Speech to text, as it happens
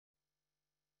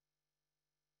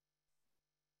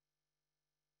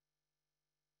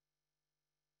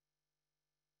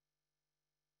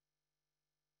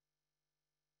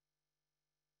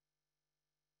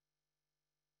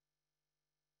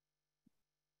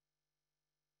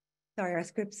Sorry, our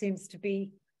script seems to be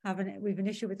we've an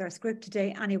issue with our script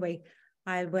today. Anyway,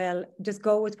 I will just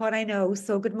go with what I know.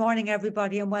 So good morning,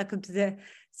 everybody, and welcome to the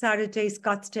Saturday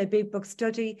Scottsdale Big Book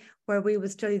Study, where we will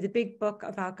study the Big Book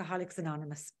of Alcoholics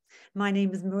Anonymous. My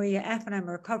name is Maria F. and I'm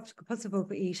a recovered compulsive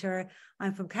overeater.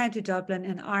 I'm from County Dublin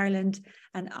in Ireland,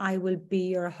 and I will be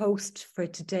your host for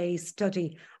today's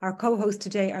study. Our co-hosts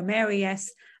today are Mary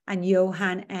S. and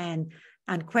Johan N.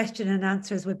 And question and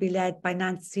answers will be led by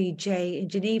Nancy J. in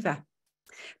Geneva.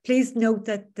 Please note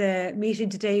that the meeting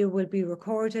today will be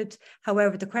recorded.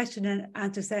 However, the question and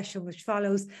answer session which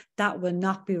follows, that will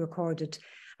not be recorded.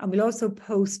 And we'll also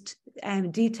post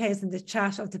details in the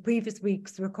chat of the previous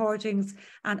week's recordings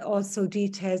and also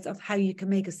details of how you can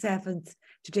make a 7th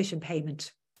tradition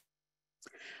payment.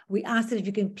 We ask that if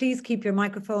you can please keep your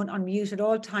microphone on mute at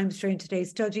all times during today's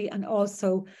study, and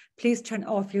also please turn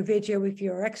off your video if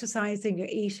you're exercising, you're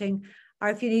eating, or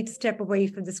if you need to step away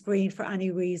from the screen for any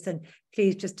reason,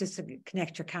 please just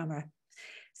disconnect your camera.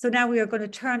 So now we are going to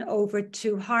turn over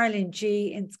to Harlan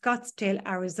G. in Scottsdale,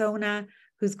 Arizona,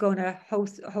 who's going to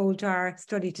hold our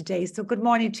study today. So good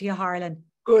morning to you, Harlan.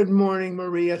 Good morning,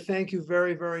 Maria. Thank you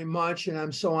very, very much. And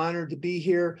I'm so honored to be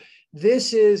here.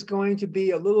 This is going to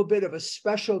be a little bit of a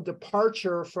special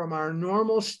departure from our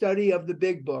normal study of the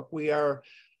Big Book. We are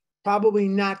probably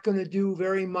not going to do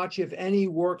very much, if any,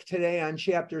 work today on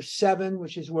chapter 7,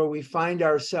 which is where we find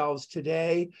ourselves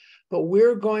today. But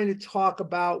we're going to talk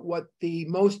about what the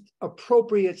most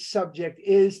appropriate subject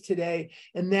is today,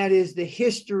 and that is the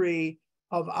history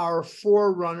of our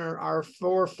forerunner, our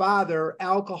forefather,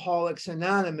 Alcoholics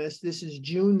Anonymous. This is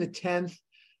June the 10th,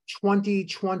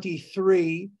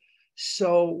 2023.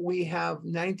 So we have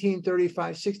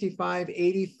 1935, 65,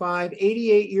 85,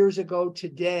 88 years ago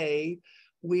today,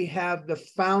 we have the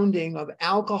founding of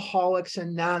Alcoholics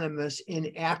Anonymous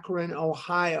in Akron,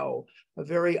 Ohio, a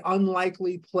very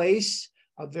unlikely place,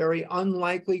 a very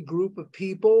unlikely group of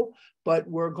people, but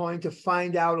we're going to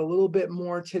find out a little bit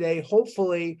more today,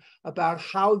 hopefully, about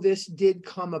how this did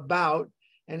come about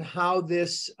and how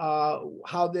this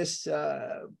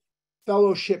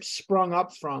fellowship sprung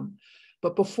up from.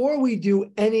 But before we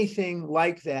do anything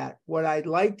like that, what I'd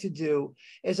like to do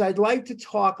is I'd like to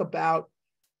talk about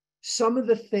some of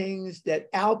the things that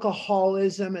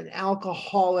alcoholism and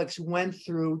alcoholics went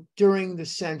through during the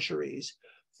centuries.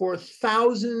 For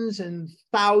thousands and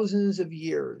thousands of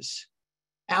years,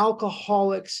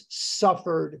 alcoholics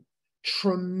suffered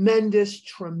tremendous,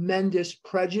 tremendous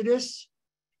prejudice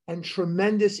and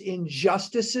tremendous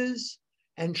injustices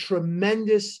and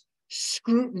tremendous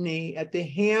scrutiny at the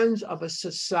hands of a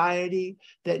society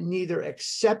that neither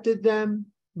accepted them,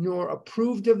 nor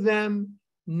approved of them,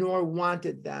 nor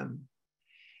wanted them.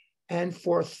 And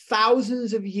for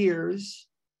thousands of years,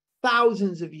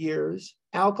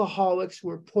 alcoholics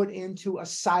were put into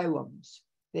asylums.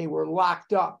 They were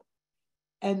locked up,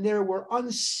 and there were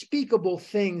unspeakable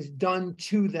things done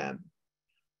to them.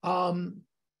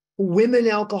 Women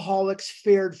alcoholics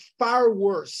fared far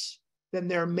worse than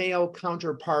their male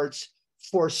counterparts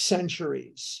for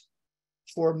centuries.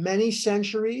 For many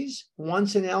centuries,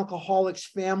 once an alcoholic's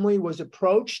family was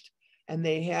approached and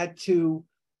they had to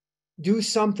do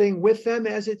something with them,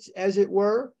 as it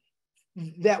were,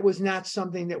 that was not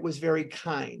something that was very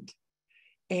kind.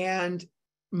 And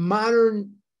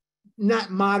not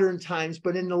modern times,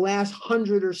 but in the last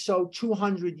 100 or so,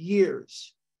 200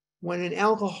 years, when an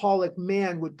alcoholic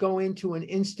man would go into an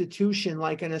institution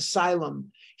like an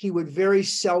asylum, he would very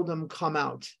seldom come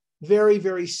out. Very,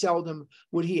 very seldom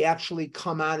would he actually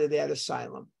come out of that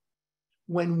asylum.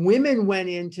 When women went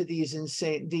into these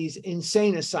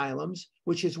insane asylums,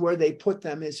 which is where they put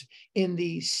them, is in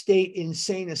the state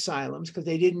insane asylums, because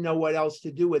they didn't know what else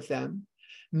to do with them.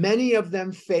 Many of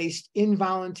them faced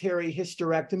involuntary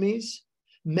hysterectomies.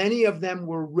 Many of them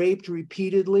were raped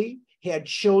repeatedly, had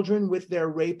children with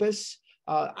their rapists,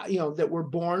 that were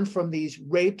born from these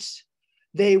rapes.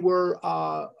 They were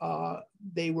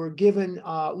given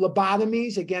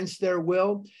lobotomies against their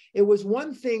will. It was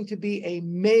one thing to be a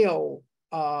male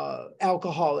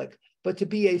alcoholic, but to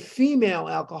be a female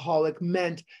alcoholic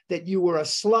meant that you were a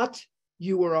slut,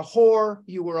 you were a whore,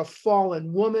 you were a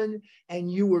fallen woman, and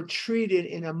you were treated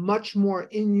in a much more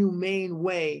inhumane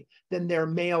way than their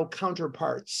male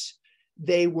counterparts.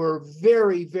 They were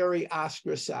very, very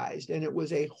ostracized, and it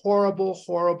was a horrible,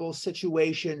 horrible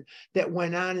situation that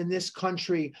went on in this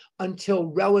country until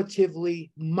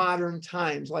relatively modern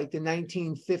times, like the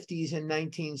 1950s and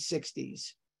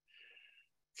 1960s.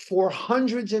 For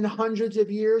hundreds and hundreds of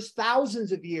years,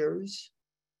 thousands of years,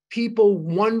 people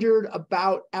wondered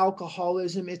about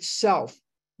alcoholism itself.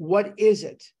 What is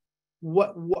it?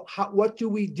 What do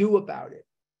we do about it?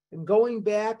 And going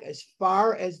back as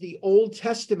far as the Old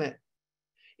Testament,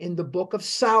 in the book of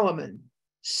Solomon,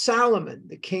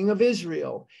 the king of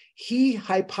Israel, he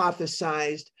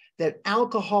hypothesized that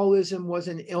alcoholism was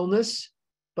an illness,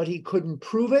 but he couldn't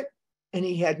prove it, and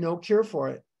he had no cure for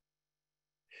it.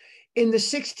 In the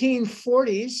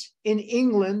 1640s, in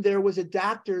England, there was a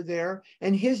doctor there,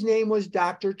 and his name was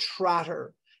Dr.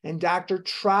 Trotter. And Dr.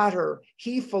 Trotter,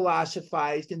 he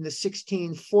philosophized in the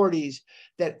 1640s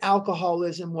that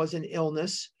alcoholism was an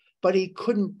illness, but he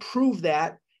couldn't prove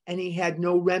that, and he had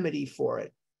no remedy for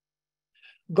it.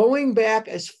 Going back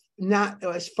as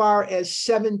far as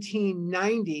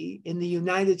 1790 in the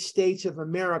United States of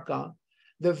America,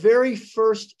 the very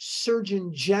first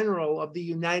Surgeon General of the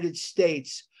United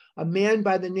States, a man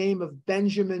by the name of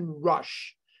Benjamin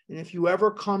Rush. And if you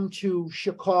ever come to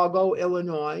Chicago,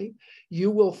 Illinois, you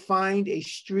will find a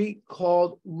street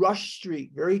called Rush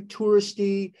Street, very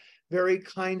touristy, very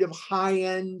kind of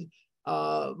high-end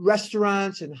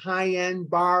restaurants and high-end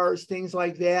bars, things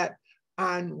like that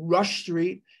on Rush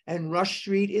Street. And Rush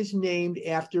Street is named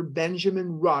after Benjamin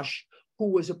Rush,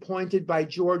 who was appointed by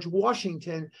George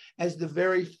Washington as the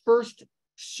very first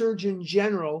Surgeon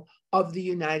General of the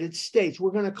United States.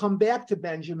 We're going to come back to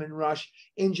Benjamin Rush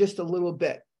in just a little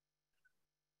bit.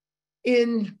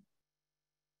 In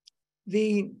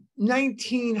the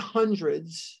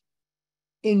 1900s,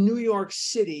 in New York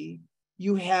City,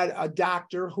 you had a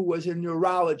doctor who was a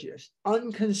neurologist,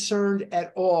 unconcerned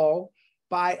at all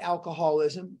by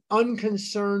alcoholism,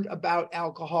 unconcerned about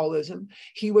alcoholism.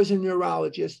 He was a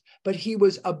neurologist, but he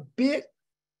was a bit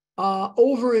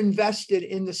overinvested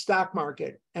in the stock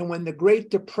market. And when the Great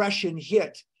Depression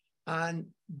hit on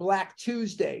Black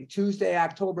Tuesday,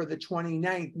 October the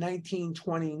 29th,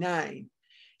 1929,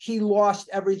 he lost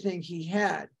everything he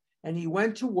had. And he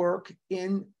went to work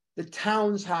in the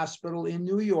Towns Hospital in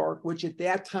New York, which at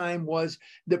that time was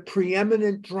the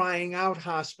preeminent drying out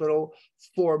hospital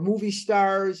for movie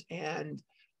stars and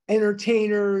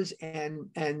entertainers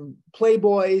and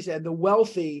playboys and the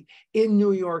wealthy in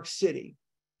New York City.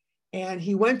 And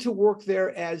he went to work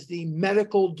there as the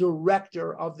medical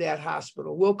director of that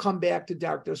hospital. We'll come back to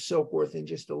Dr. Silkworth in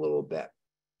just a little bit.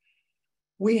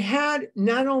 We had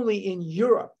not only in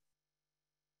Europe,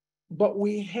 but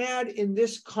we had in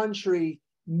this country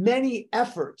many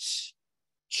efforts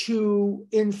to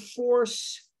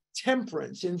enforce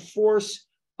temperance, enforce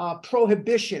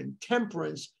prohibition,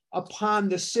 temperance upon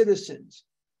the citizens.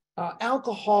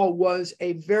 Alcohol was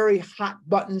a very hot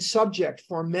button subject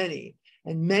for many.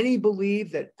 And many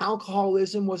believed that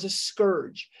alcoholism was a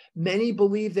scourge. Many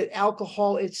believed that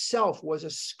alcohol itself was a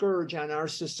scourge on our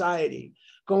society.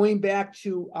 Going back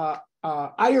to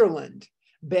Ireland,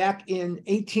 back in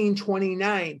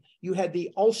 1829, you had the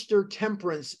Ulster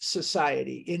Temperance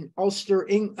Society. In Ulster,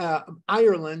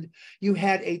 Ireland, you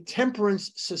had a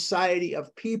temperance society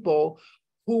of people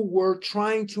who were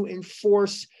trying to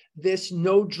enforce this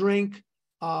no drink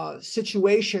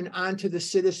situation onto the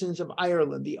citizens of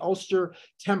Ireland, the Ulster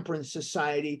Temperance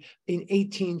Society in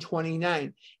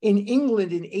 1829. In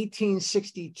England in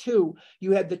 1862,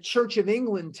 you had the Church of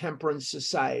England Temperance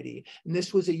Society. And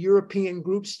this was a European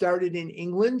group started in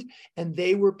England. And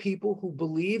they were people who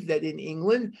believed that in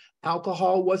England,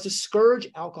 alcohol was a scourge,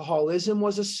 alcoholism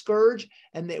was a scourge,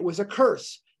 and it was a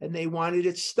curse. And they wanted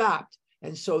it stopped.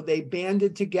 And so they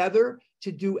banded together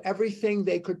to do everything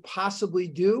they could possibly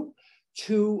do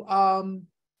to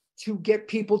get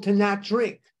people to not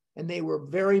drink. And they were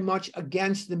very much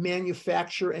against the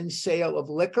manufacture and sale of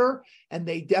liquor, and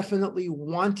they definitely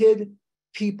wanted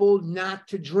people not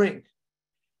to drink.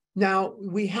 Now,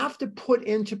 we have to put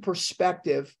into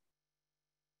perspective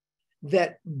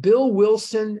that Bill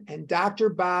Wilson and Dr.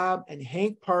 Bob and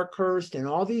Hank Parkhurst and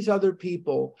all these other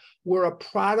people were a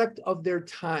product of their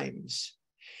times.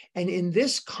 And in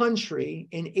this country,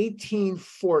 in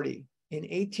 1840,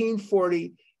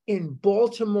 in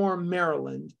Baltimore,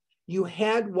 Maryland, you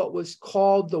had what was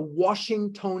called the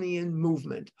Washingtonian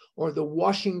movement, or the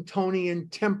Washingtonian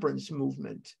temperance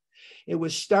movement. It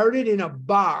was started in a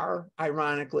bar,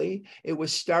 ironically. It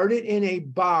was started in a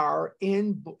bar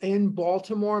in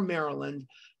Baltimore, Maryland,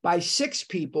 by 6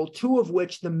 people, 2 of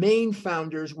which the main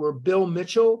founders were Bill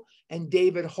Mitchell and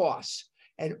David Hoss.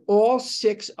 And all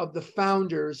 6 of the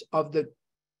founders of the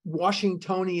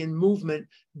Washingtonian movement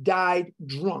died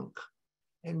drunk.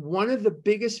 And one of the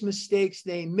biggest mistakes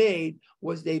they made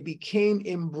was they became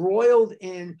embroiled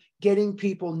in getting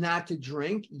people not to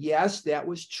drink. Yes, that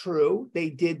was true.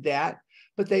 They did that.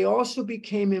 But they also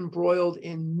became embroiled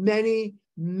in many,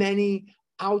 many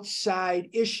outside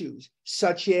issues,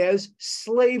 such as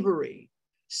slavery,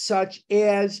 such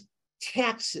as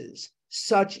taxes,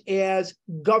 such as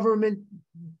government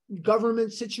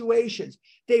government situations.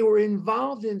 They were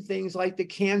involved in things like the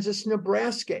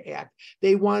Kansas-Nebraska Act.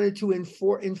 They wanted to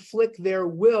inflict their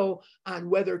will on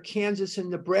whether Kansas and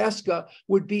Nebraska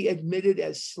would be admitted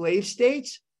as slave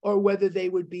states or whether they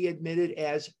would be admitted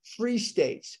as free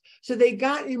states. So they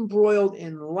got embroiled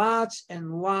in lots and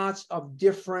lots of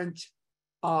different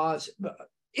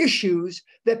issues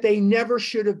that they never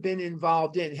should have been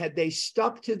involved in. Had they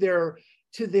stuck to their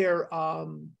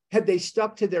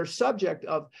subject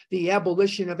of the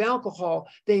abolition of alcohol,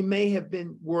 they may have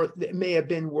been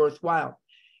worthwhile.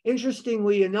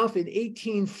 Interestingly enough, in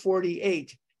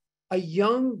 1848, a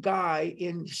young guy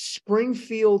in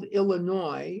Springfield,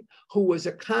 Illinois, who was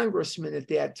a congressman at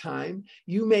that time,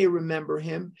 you may remember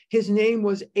him. His name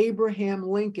was Abraham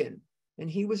Lincoln, and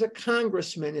he was a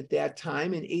congressman at that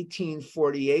time in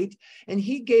 1848. And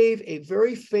he gave a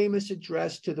very famous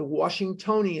address to the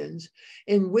Washingtonians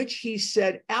in which he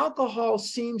said, alcohol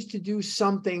seems to do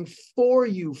something for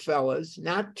you fellas,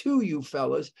 not to you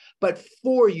fellas, but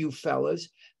for you fellas,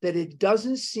 that it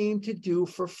doesn't seem to do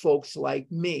for folks like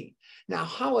me. Now,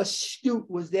 how astute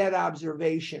was that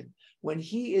observation when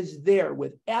he is there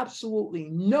with absolutely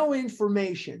no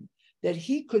information, that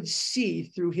he could see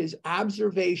through his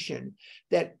observation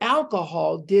that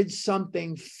alcohol did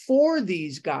something for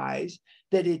these guys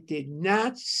that it did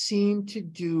not seem to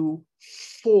do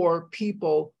for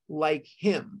people like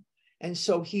him. And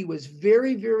so he was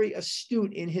very, very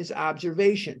astute in his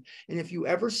observation. And if you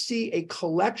ever see a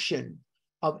collection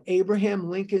of Abraham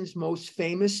Lincoln's most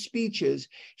famous speeches,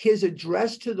 his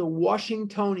address to the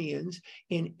Washingtonians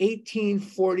in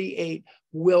 1848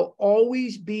 will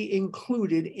always be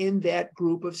included in that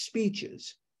group of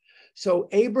speeches. So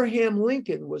Abraham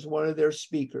Lincoln was one of their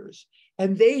speakers,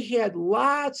 and they had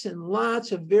lots and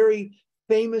lots of very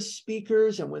famous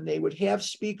speakers. And when they would have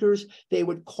speakers, they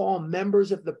would call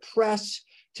members of the press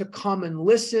to come and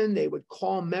listen. They would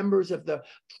call members of the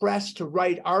press to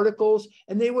write articles,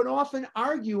 and they would often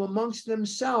argue amongst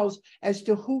themselves as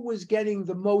to who was getting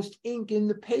the most ink in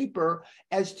the paper,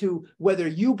 as to whether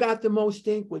you got the most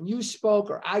ink when you spoke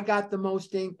or I got the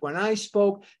most ink when I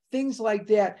spoke, things like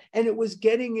that. And it was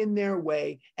getting in their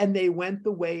way, and they went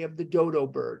the way of the dodo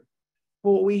bird.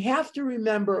 But what we have to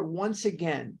remember once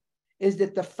again is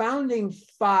that the founding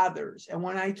fathers, and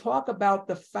when I talk about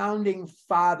the founding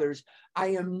fathers, I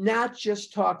am not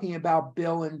just talking about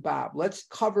Bill and Bob. Let's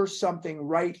cover something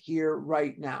right here,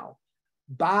 right now.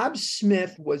 Bob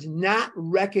Smith was not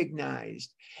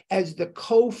recognized as the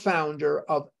co-founder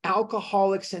of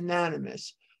Alcoholics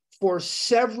Anonymous for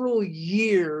several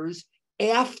years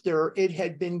after it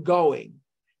had been going.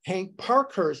 Hank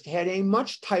Parkhurst had a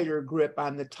much tighter grip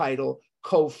on the title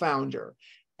co-founder.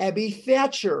 Ebby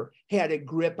Thatcher had a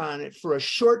grip on it for a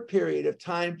short period of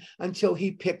time until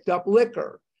he picked up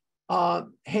liquor.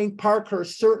 Hank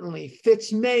Parkhurst, certainly,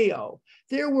 Fitz Mayo.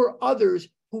 There were others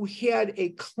who had a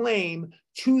claim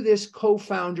to this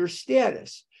co-founder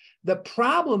status. The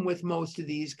problem with most of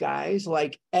these guys,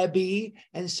 like Ebby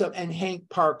and Hank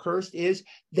Parkhurst, is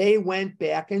they went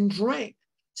back and drank.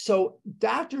 So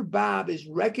Dr. Bob is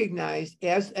recognized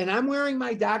as, and I'm wearing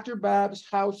my Dr. Bob's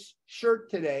house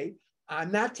shirt today.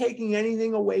 I'm not taking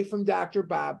anything away from Dr.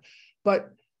 Bob, but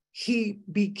he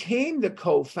became the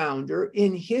co-founder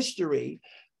in history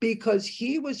because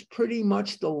he was pretty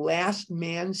much the last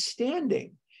man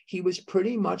standing. He was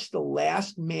pretty much the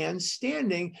last man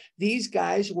standing. These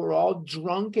guys were all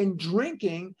drunk and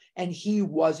drinking, and he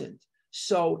wasn't.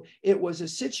 So it was a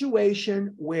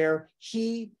situation where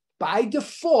he, by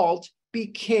default,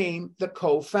 became the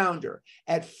co-founder.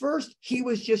 At first, he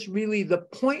was just really the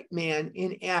point man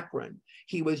in Akron.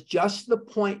 He was just the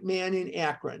point man in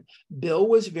Akron. Bill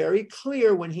was very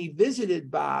clear when he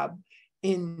visited Bob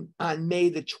on May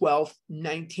the 12th,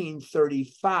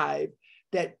 1935,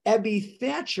 that Ebby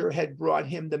Thatcher had brought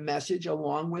him the message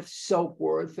along with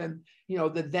Soapworth and,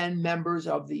 the then members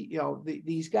of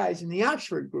these guys in the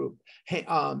Oxford group.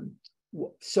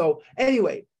 So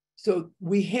anyway, so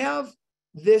we have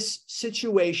this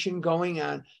situation going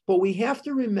on, but we have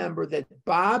to remember that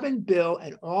Bob and Bill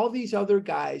and all these other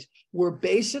guys were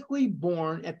basically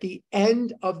born at the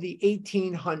end of the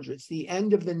 1800s, the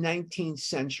end of the 19th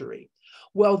century.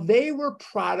 Well, they were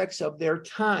products of their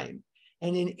time.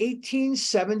 And in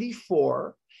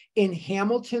 1874, in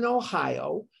Hamilton,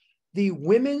 Ohio, the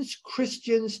Women's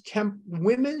Christian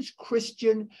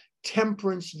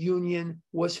Temperance Union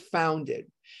was founded.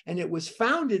 And it was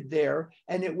founded there,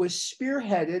 and it was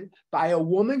spearheaded by a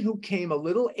woman who came a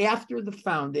little after the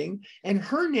founding, and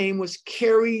her name was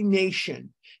Carrie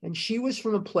Nation. And she was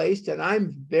from a place that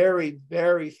I'm very,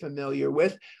 very familiar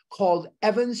with called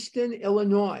Evanston,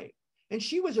 Illinois. And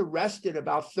she was arrested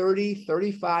about 30,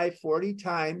 35, 40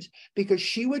 times because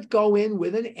she would go in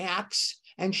with an axe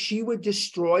and she would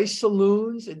destroy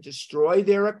saloons and destroy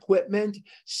their equipment,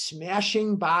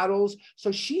 smashing bottles.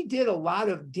 So she did a lot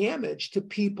of damage to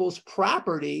people's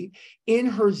property in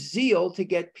her zeal to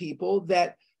get people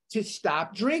to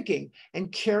stop drinking.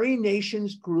 And Carrie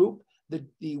Nation's group,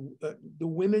 the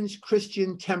Women's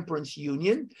Christian Temperance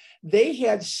Union, they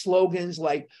had slogans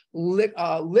like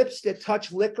lips that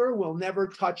touch liquor will never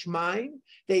touch mine.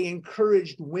 They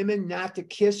encouraged women not to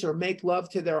kiss or make love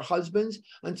to their husbands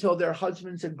until their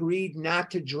husbands agreed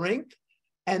not to drink.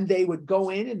 And they would go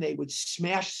in and they would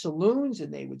smash saloons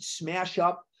and they would smash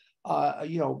up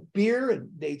beer, and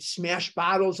they'd smash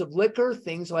bottles of liquor,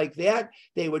 things like that.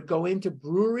 They would go into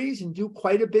breweries and do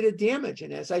quite a bit of damage.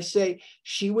 And as I say,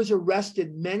 she was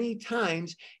arrested many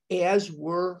times, as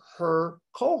were her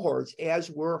cohorts,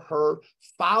 as were her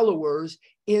followers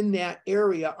in that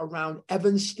area around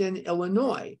Evanston,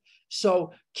 Illinois.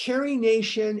 So Carrie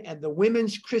Nation and the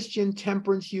Women's Christian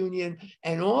Temperance Union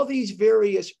and all these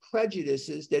various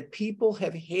prejudices that people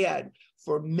have had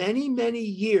for many, many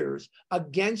years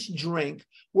against drink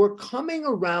were coming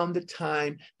around the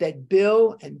time that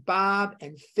Bill and Bob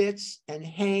and Fitz and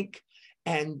Hank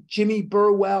and Jimmy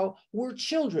Burwell were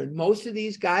children. Most of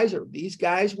these guys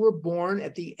were born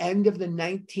at the end of the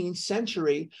 19th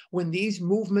century when these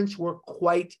movements were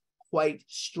quite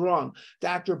strong.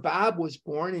 Dr. Bob was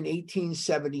born in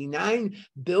 1879.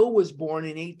 Bill was born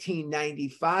in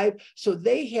 1895. So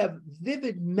they have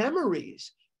vivid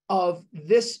memories of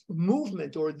this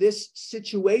movement or this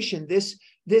situation, this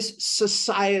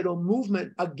societal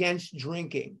movement against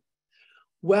drinking.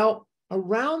 Well,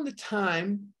 around the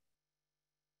time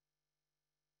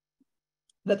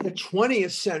that the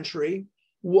 20th century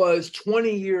was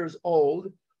 20 years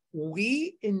old,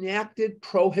 we enacted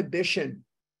prohibition.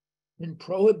 And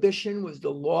prohibition was the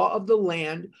law of the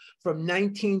land from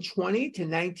 1920 to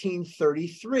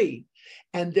 1933.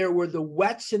 And there were the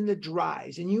wets and the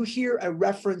dries. And you hear a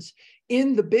reference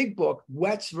in the big book,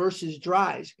 wets versus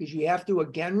dries, because you have to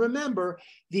again remember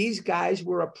these guys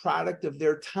were a product of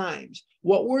their times.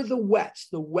 What were the wets?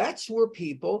 The wets were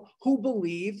people who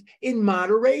believed in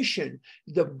moderation.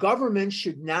 The government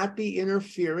should not be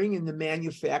interfering in the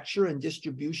manufacture and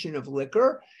distribution of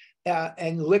liquor.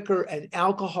 And liquor and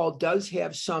alcohol does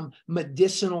have some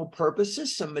medicinal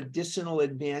purposes, some medicinal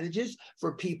advantages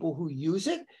for people who use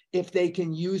it, if they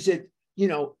can use it,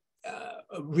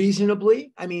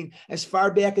 reasonably. I mean, as far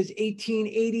back as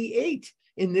 1888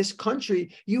 in this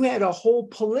country, you had a whole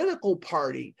political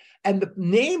party, and the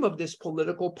name of this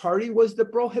political party was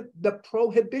the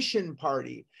Prohibition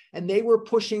Party, and they were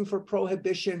pushing for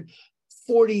prohibition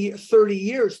 30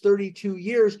 years, 32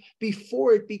 years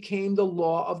before it became the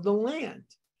law of the land.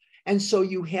 And so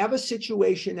you have a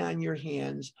situation on your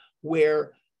hands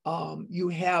where you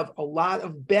have a lot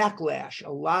of backlash,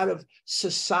 a lot of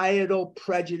societal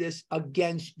prejudice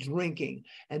against drinking.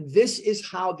 And this is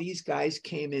how these guys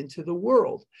came into the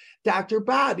world. Dr.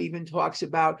 Bob even talks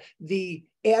about the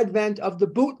advent of the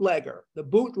bootlegger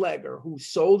who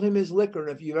sold him his liquor.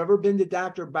 And if you've ever been to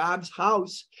Dr. Bob's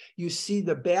house, you see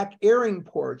the back airing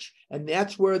porch, and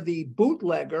that's where the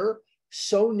bootlegger,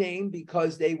 so named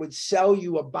because they would sell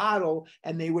you a bottle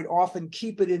and they would often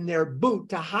keep it in their boot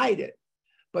to hide it.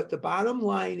 But the bottom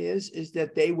line is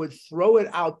that they would throw it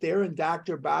out there and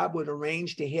Dr. Bob would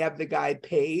arrange to have the guy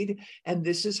paid. And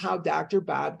this is how Dr.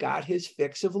 Bob got his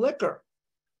fix of liquor.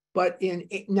 But in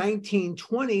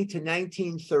 1920 to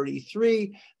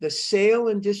 1933, the sale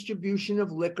and distribution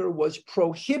of liquor was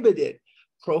prohibited.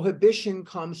 Prohibition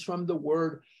comes from the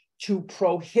word to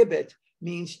prohibit,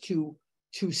 means to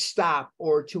stop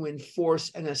or to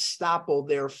enforce an estoppel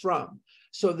therefrom.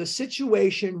 So the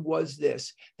situation was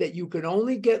this, that you could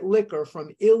only get liquor from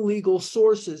illegal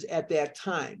sources at that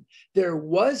time. There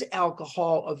was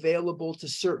alcohol available to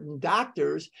certain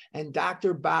doctors, and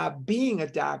Dr. Bob, being a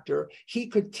doctor, he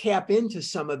could tap into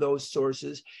some of those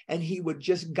sources and he would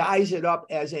just guise it up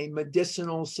as a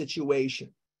medicinal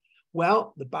situation.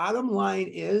 Well, the bottom line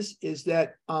is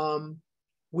that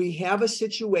we have a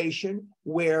situation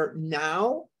where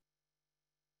now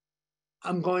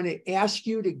I'm going to ask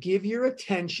you to give your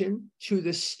attention to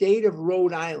the state of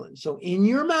Rhode Island. So in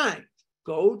your mind,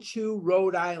 go to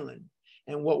Rhode Island.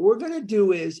 And what we're going to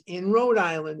do is, in Rhode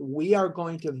Island, we are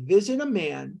going to visit a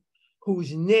man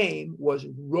whose name was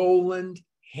Rowland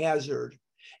Hazard.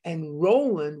 And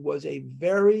Rowland was a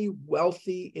very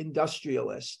wealthy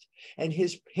industrialist. And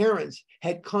his parents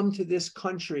had come to this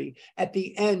country at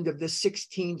the end of the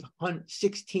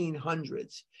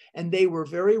 1600s. And they were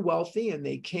very wealthy, and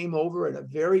they came over at a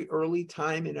very early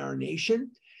time in our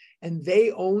nation. and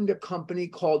they owned a company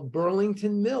called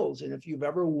Burlington Mills. And if you've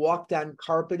ever walked on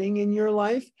carpeting in your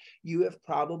life, you have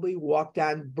probably walked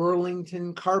on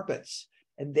Burlington carpets.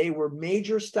 And they were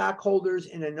major stockholders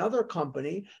in another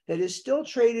company that is still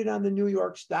traded on the New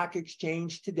York Stock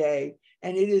Exchange today,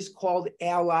 and it is called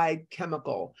Allied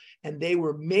Chemical. And they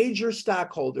were major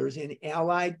stockholders in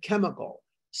Allied Chemical.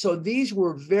 So these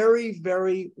were very,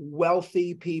 very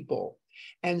wealthy people.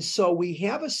 And so we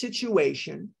have a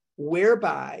situation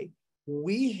whereby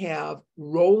we have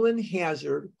Rowland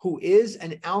Hazard, who is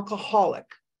an alcoholic.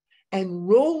 And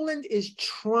Rowland is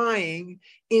trying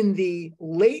in the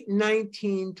late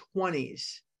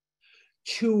 1920s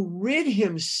to rid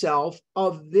himself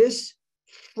of this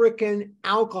frickin'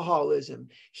 alcoholism.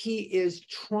 He is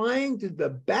trying to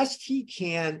the best he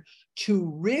can to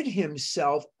rid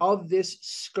himself of this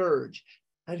scourge.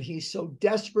 And he so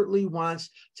desperately wants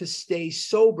to stay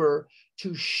sober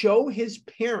to show his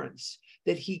parents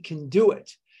that he can do it.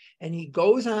 And he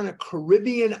goes on a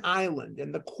Caribbean island,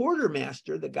 and the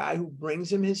quartermaster, the guy who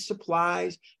brings him his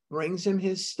supplies, brings him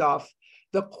his stuff,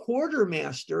 the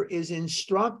quartermaster is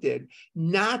instructed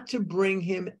not to bring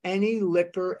him any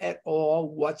liquor at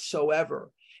all whatsoever.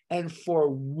 And for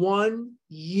 1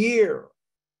 year,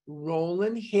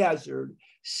 Rowland Hazard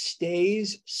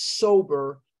stays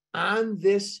sober on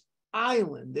this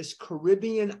island, this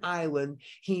Caribbean island.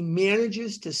 He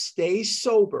manages to stay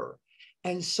sober.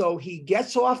 And so he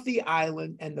gets off the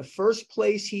island, and the first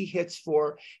place he hits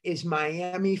for is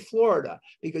Miami, Florida.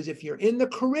 Because if you're in the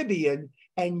Caribbean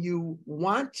and you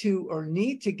want to or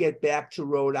need to get back to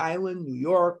Rhode Island, New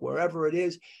York, wherever it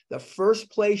is, the first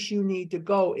place you need to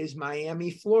go is Miami,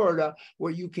 Florida,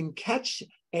 where you can catch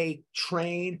a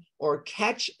train or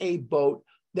catch a boat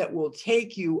that will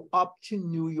take you up to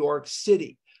New York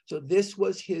City. So this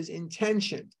was his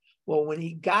intention. Well, when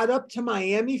he got up to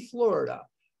Miami, Florida,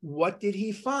 what did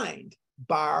he find?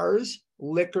 Bars,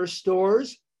 liquor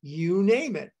stores, you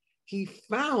name it. He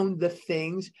found the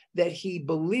things that he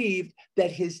believed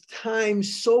that his time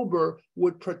sober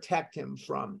would protect him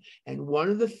from. And one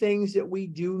of the things that we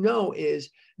do know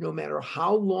is no matter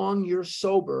how long you're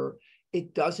sober,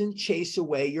 it doesn't chase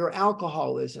away your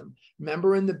alcoholism.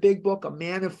 Remember in the big book, a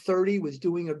man of 30 was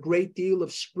doing a great deal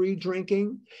of spree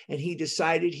drinking, and he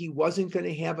decided he wasn't going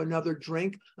to have another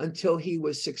drink until he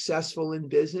was successful in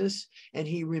business, and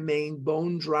he remained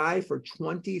bone dry for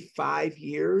 25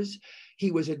 years.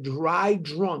 He was a dry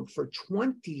drunk for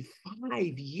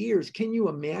 25 years. Can you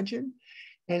imagine?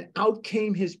 And out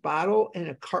came his bottle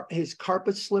and his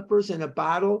carpet slippers and a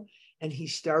bottle, and he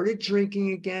started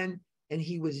drinking again, and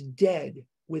he was dead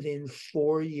within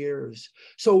 4 years.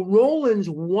 So Rowland's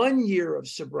 1 year of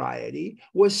sobriety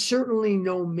was certainly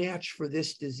no match for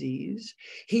this disease.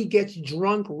 He gets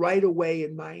drunk right away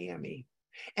in Miami.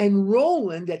 And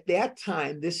Rowland at that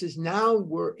time, this is now,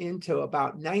 we're into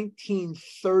about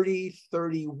 1930,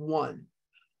 31.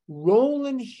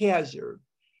 Rowland Hazard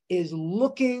is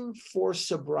looking for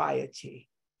sobriety.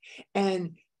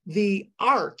 And the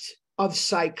art of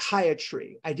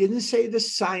psychiatry, I didn't say the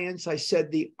science, I said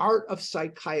the art of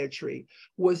psychiatry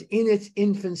was in its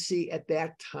infancy at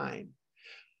that time.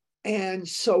 And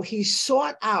so he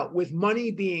sought out, with money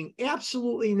being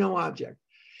absolutely no object,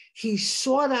 he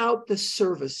sought out the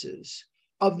services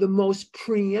of the most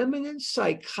preeminent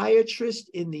psychiatrist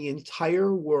in the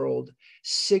entire world,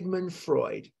 Sigmund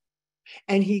Freud.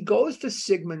 And he goes to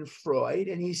Sigmund Freud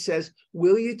and he says,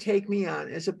 will you take me on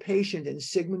as a patient? And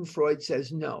Sigmund Freud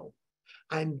says, no.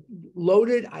 I'm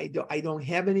loaded. I don't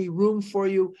have any room for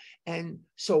you. And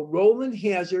so Rowland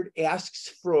Hazard asks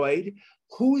Freud,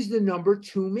 who's the number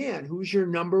 2 man? Who's your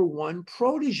number 1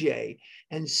 protege?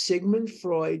 And Sigmund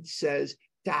Freud says,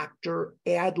 Dr.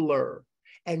 Adler.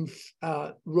 And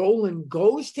Rowland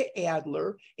goes to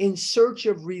Adler in search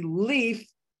of relief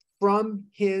from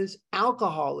his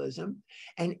alcoholism.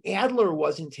 And Adler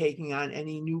wasn't taking on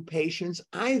any new patients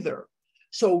either.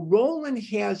 So Rowland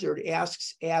Hazard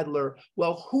asks Adler,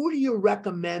 well, who do you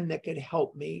recommend that could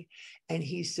help me? And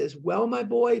he says, well, my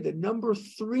boy, the number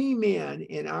 3 man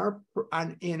in our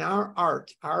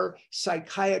art, our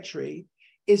psychiatry,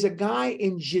 is a guy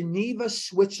in Geneva,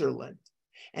 Switzerland.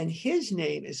 And his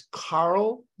name is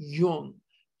Carl Jung.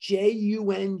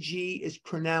 J-U-N-G is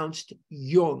pronounced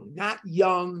Jung, not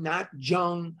Young, not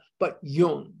Jung, but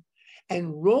Jung.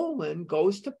 And Rowland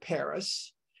goes to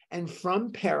Paris, and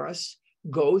from Paris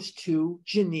goes to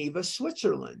Geneva,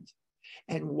 Switzerland.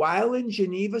 And while in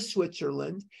Geneva,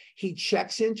 Switzerland, he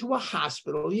checks into a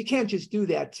hospital. You can't just do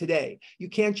that today. You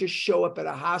can't just show up at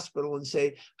a hospital and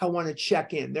say, I want to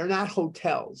check in. They're not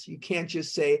hotels. You can't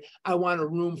just say, I want a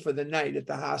room for the night at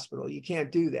the hospital. You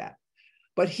can't do that.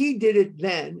 But he did it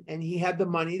then, and he had the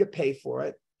money to pay for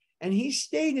it. And he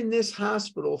stayed in this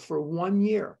hospital for 1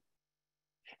 year.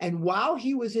 And while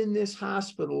he was in this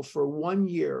hospital for 1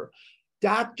 year,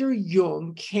 Dr.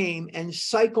 Jung came and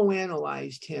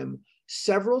psychoanalyzed him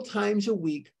several times a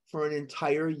week for an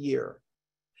entire year.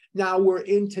 Now we're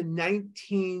into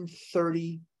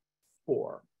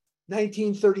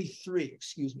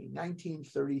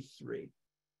 1933.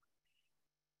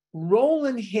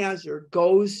 Roland Hazard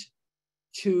goes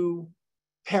to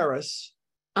Paris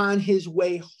on his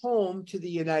way home to the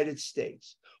United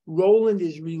States. Roland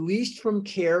is released from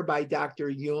care by Dr.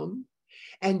 Jung,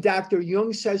 and Dr.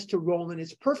 Jung says to Roland,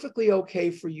 it's perfectly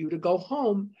okay for you to go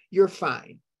home. You're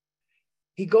fine.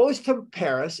 He goes to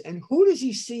Paris, and who does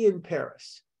he see in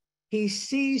Paris? He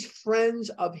sees friends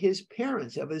of his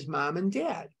parents, of his mom and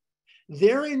dad.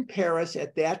 They're in Paris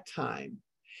at that time.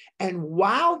 And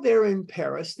while they're in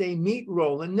Paris, they meet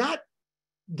Roland, not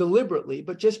deliberately,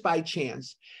 but just by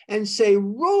chance, and say,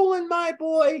 Roland, my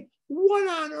boy, what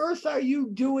on earth are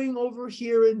you doing over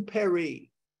here in Paris?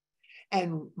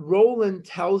 And Roland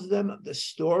tells them the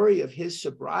story of his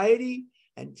sobriety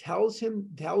and tells them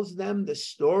the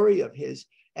story of his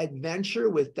adventure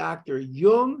with Dr.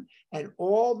 Jung and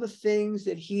all the things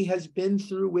that he has been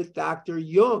through with Dr.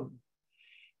 Jung.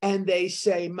 And they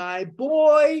say, my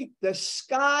boy, the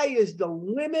sky is the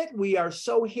limit. We are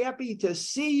so happy to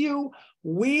see you.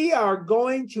 We are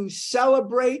going to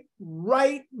celebrate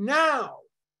right now.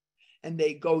 And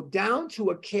they go down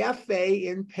to a cafe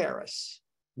in Paris.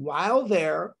 While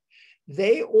there,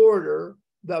 they order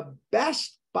the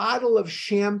best bottle of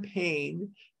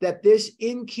champagne that this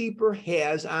innkeeper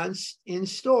has in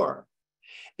stock.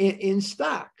 And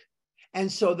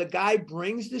so the guy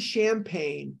brings the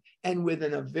champagne, and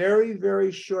within a very,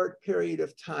 very short period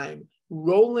of time,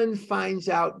 Roland finds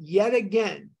out yet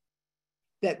again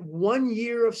that 1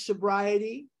 year of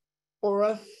sobriety or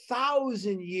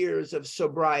 1,000 years of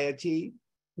sobriety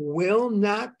will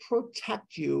not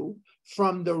protect you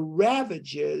from the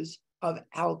ravages of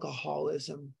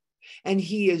alcoholism. And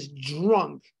he is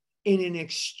drunk in an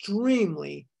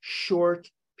extremely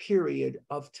short period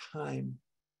of time.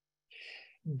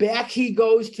 Back he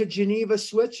goes to Geneva,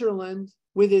 Switzerland,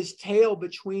 with his tail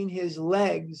between his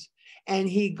legs. And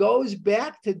he goes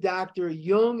back to Dr.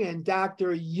 Jung, and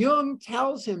Dr. Jung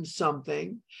tells him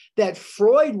something that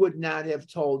Freud would not have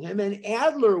told him and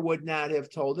Adler would not have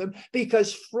told him,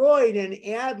 because Freud and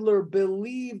Adler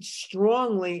believed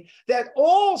strongly that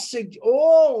all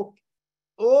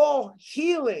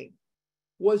healing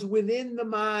was within the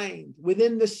mind,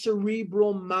 within the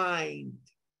cerebral mind.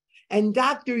 And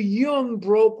Dr. Jung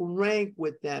broke rank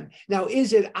with them. Now,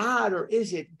 is it odd or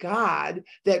is it God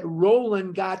that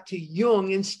Roland got to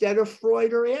Jung instead of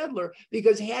Freud or Adler?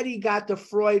 Because had he got to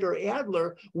Freud or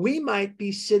Adler, we might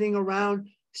be sitting around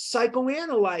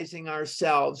psychoanalyzing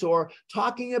ourselves or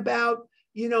talking about,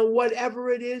 whatever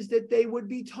it is that they would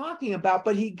be talking about.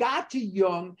 But he got to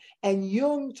Jung, and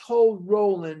Jung told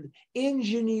Roland in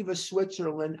Geneva,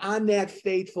 Switzerland, on that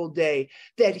fateful day,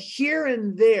 that here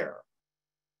and there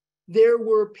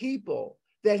were people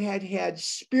that had had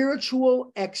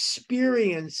spiritual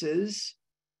experiences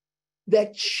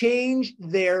that changed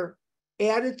their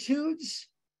attitudes,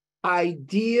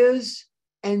 ideas,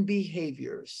 and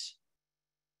behaviors.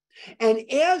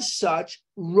 And as such,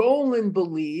 Roland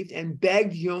believed and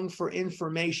begged Jung for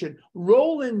information.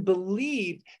 Roland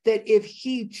believed that if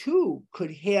he too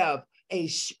could have a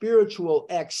spiritual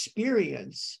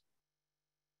experience,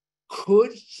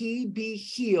 could he be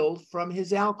healed from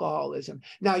his alcoholism?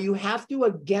 Now, you have to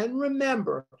again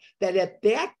remember that at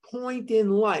that point in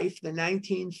life, the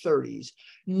 1930s,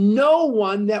 no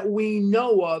one that we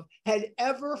know of had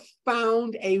ever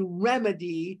found a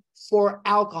remedy for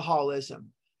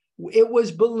alcoholism. It was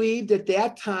believed at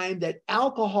that time that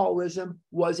alcoholism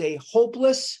was a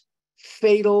hopeless,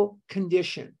 fatal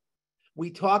condition.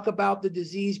 We talk about the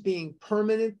disease being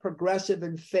permanent, progressive,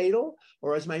 and fatal,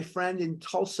 or as my friend in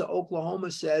Tulsa,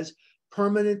 Oklahoma says,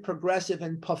 permanent, progressive,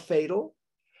 and fatal.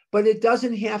 But it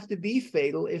doesn't have to be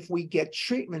fatal if we get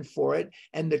treatment for it.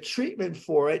 And the treatment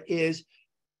for it is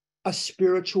a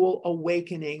spiritual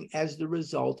awakening as the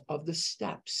result of the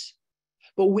steps.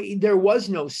 But there was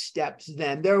no steps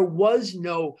then. There was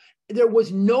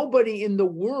nobody in the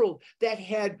world that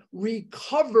had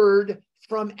recovered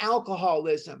from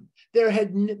alcoholism. There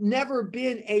had never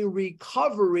been a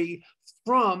recovery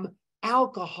from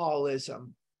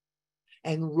alcoholism.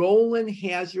 And Roland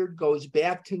Hazard goes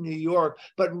back to New York,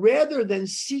 but rather than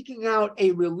seeking out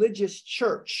a religious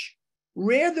church,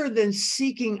 rather than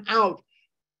seeking out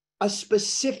a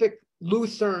specific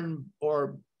Lutheran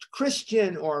or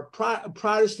Christian or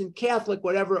Protestant Catholic,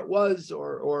 whatever it was,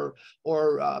 or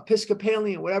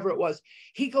Episcopalian, whatever it was.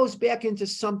 He goes back into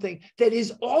something that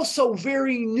is also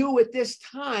very new at this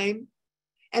time,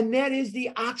 and that is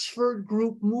the Oxford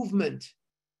Group movement.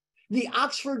 The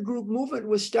Oxford Group movement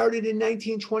was started in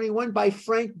 1921 by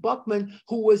Frank Buckman,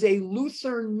 who was a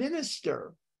Lutheran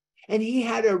minister. And he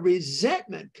had a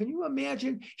resentment. Can you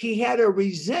imagine? He had a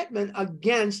resentment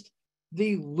against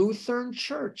the Lutheran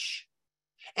Church.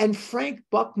 And Frank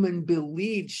Buckman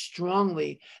believed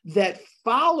strongly that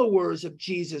followers of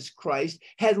Jesus Christ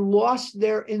had lost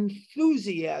their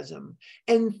enthusiasm.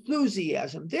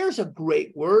 Enthusiasm. There's a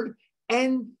great word.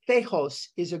 Entheos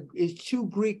is two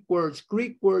Greek words,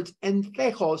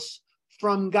 entheos,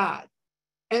 from God.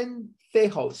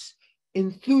 Entheos,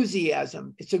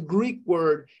 enthusiasm. It's a Greek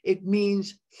word. It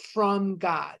means from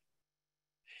God.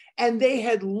 And they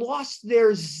had lost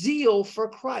their zeal for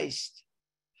Christ.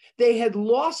 They had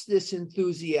lost this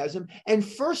enthusiasm, and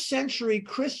first century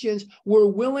Christians were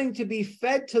willing to be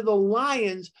fed to the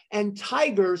lions and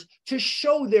tigers to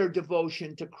show their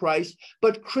devotion to Christ.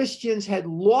 But Christians had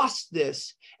lost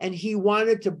this, and he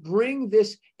wanted to bring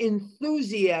this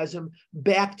enthusiasm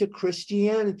back to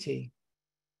Christianity.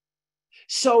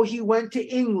 So he went to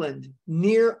England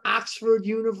near Oxford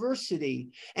University,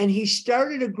 and he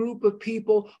started a group of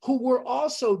people who were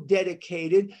also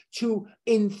dedicated to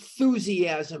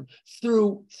enthusiasm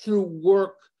through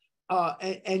work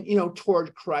and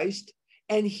toward Christ.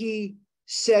 And he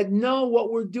said, no, what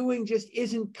we're doing just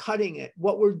isn't cutting it.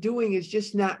 What we're doing is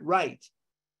just not right.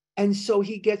 And so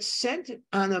he gets sent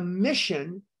on a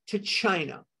mission to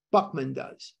China. Buckman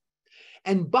does.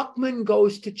 And Buckman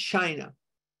goes to China.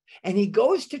 And he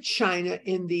goes to China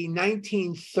in the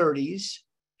 1930s.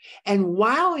 And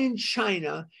while in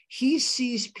China, he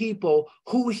sees people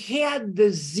who had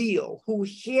the zeal, who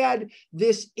had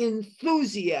this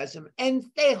enthusiasm,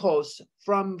 entheos,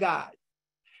 from God.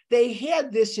 They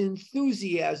had this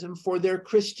enthusiasm for their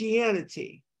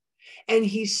Christianity. And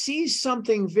he sees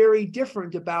something very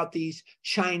different about these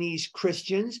Chinese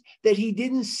Christians that he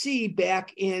didn't see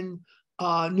back in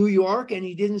New York, and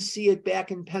he didn't see it back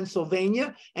in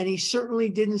Pennsylvania, and he certainly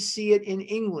didn't see it in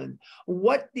England.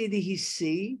 What did he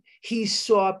see? He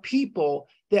saw people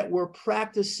that were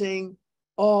practicing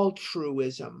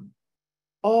altruism.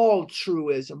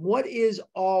 Altruism. What is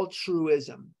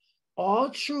altruism?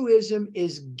 Altruism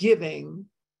is giving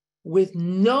with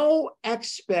no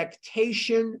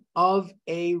expectation of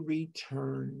a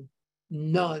return.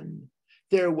 None.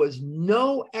 There was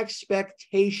no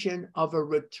expectation of a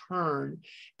return.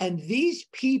 And these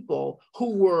people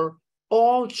who were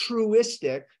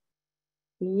altruistic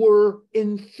were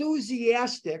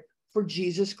enthusiastic for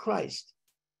Jesus Christ.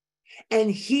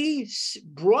 And he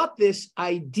brought this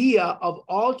idea of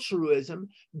altruism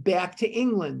back to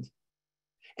England.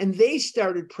 And they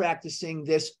started practicing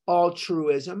this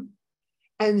altruism.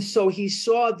 And so he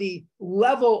saw the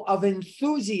level of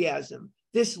enthusiasm,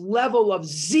 this level of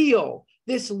zeal,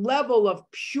 this level of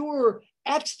pure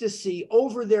ecstasy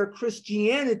over their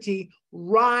Christianity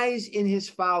rise in his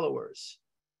followers.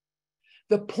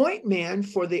 The point man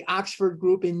for the Oxford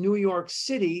Group in New York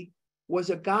City was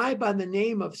a guy by the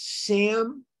name of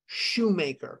Sam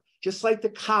Shoemaker, just like the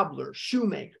cobbler,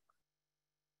 Shoemaker.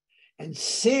 And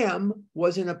Sam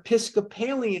was an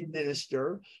Episcopalian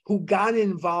minister who got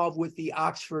involved with the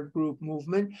Oxford Group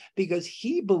movement because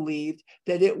he believed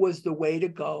that it was the way to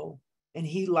go. And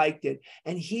he liked it.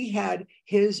 And he had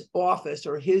his office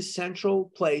or his central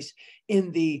place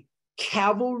in the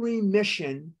Cavalry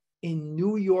Mission in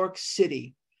New York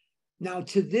City. Now,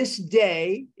 to this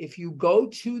day, if you go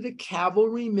to the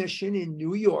Cavalry Mission in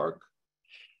New York,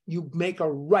 you make a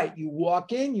right. You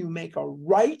walk in, you make a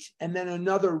right, and then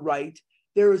another right.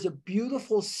 There is a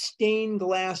beautiful stained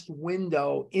glass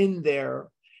window in there,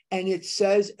 and it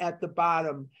says at the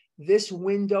bottom, this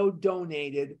window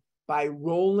donated by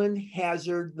Roland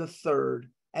Hazard III,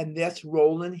 and that's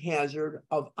Roland Hazard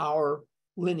of our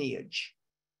lineage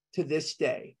to this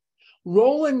day.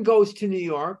 Roland goes to New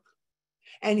York,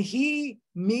 and he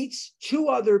meets two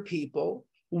other people.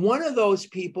 One of those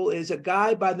people is a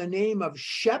guy by the name of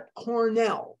Shep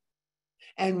Cornell,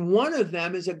 and one of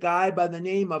them is a guy by the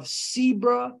name of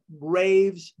Sebra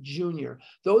Graves Jr.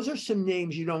 Those are some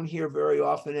names you don't hear very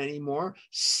often anymore,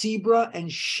 Sebra and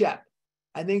Shep.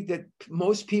 I think that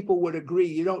most people would agree.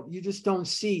 You just don't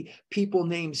see people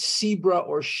named Sebra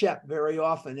or Shep very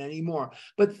often anymore.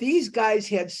 But these guys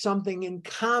had something in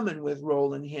common with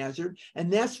Roland Hazard,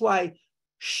 and that's why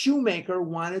Shoemaker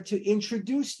wanted to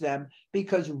introduce them,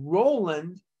 because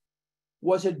Roland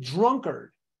was a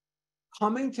drunkard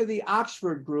coming to the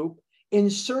Oxford Group in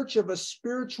search of a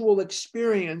spiritual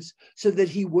experience so that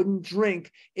he wouldn't drink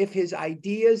if his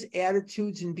ideas,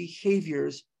 attitudes, and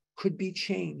behaviors could be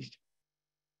changed.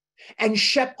 And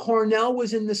Shep Cornell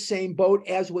was in the same boat,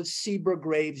 as was Sebra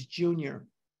Graves Jr.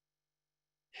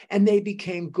 And they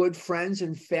became good friends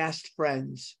and fast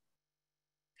friends.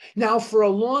 Now, for a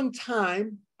long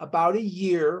time, about a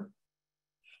year,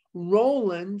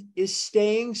 Roland is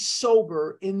staying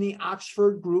sober in the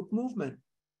Oxford group movement.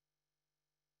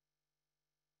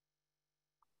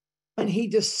 And he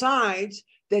decides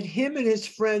that him and his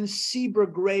friend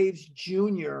Sebra Graves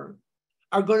Jr.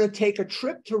 are going to take a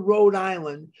trip to Rhode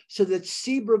Island so that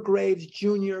Sebra Graves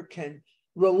Jr. can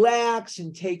relax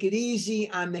and take it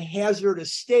easy on the Hazard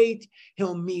estate.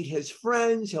 He'll meet his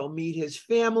friends, he'll meet his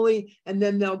family, and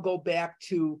then they'll go back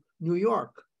to New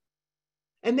York.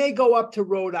 And they go up to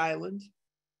Rhode Island,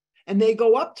 and they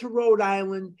go up to Rhode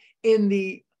Island in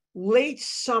the late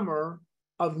summer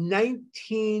of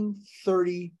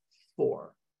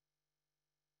 1934.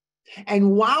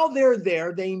 And while they're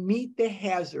there, they meet the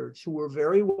Hazards, who were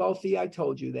very wealthy, I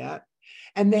told you that.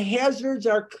 And the Hazards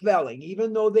are quelling.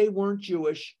 Even though they weren't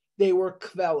Jewish, they were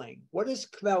quelling. What does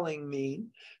quelling mean?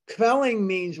 Quelling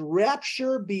means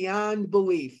rapture beyond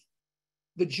belief.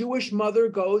 The Jewish mother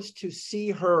goes to see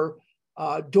her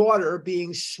daughter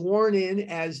being sworn in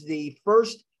as the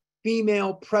first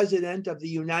female president of the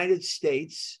United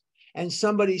States. And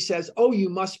somebody says, "Oh, you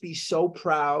must be so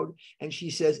proud." And she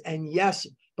says, "And yes,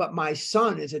 but my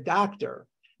son is a doctor."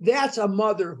 That's a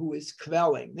mother who is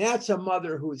quelling. That's a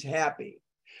mother who's happy.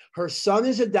 Her son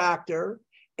is a doctor,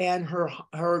 and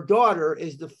her daughter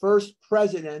is the first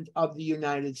president of the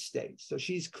United States. So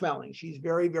she's quelling. She's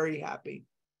very, very happy.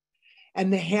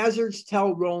 And the Hazards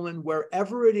tell Roland,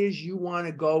 wherever it is you want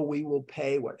to go, we will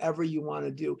pay whatever you want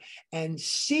to do. And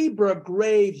Sebra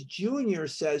Graves Jr.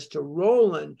 says to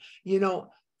Roland, "You know,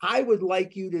 I would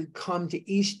like you to come to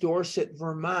East Dorset,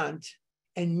 Vermont,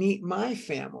 and meet my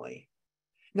family."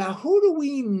 Now, who do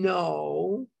we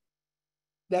know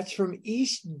that's from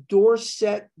East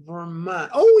Dorset,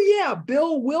 Vermont? Oh, yeah,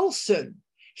 Bill Wilson.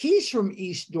 He's from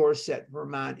East Dorset,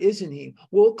 Vermont, isn't he?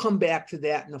 We'll come back to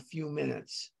that in a few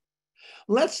minutes.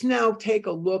 Let's now take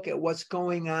a look at what's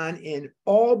going on in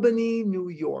Albany, New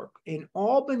York. In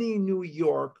Albany, New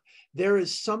York, there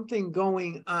is something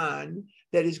going on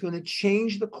that is going to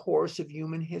change the course of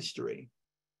human history.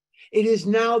 It is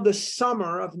now the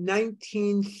summer of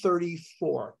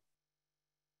 1934.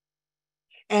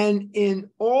 And in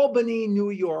Albany, New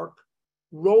York,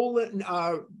 Roland,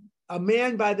 a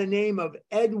man by the name of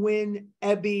Edwin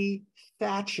Ebby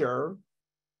Thatcher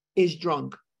is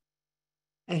drunk.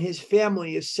 And his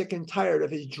family is sick and tired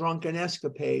of his drunken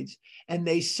escapades. And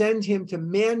they send him to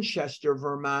Manchester,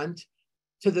 Vermont,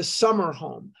 to the summer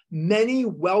home. Many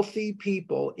wealthy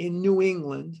people in New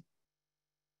England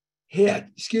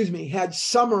had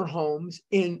summer homes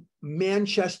in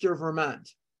Manchester,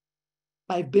 Vermont.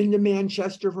 I've been to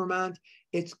Manchester, Vermont.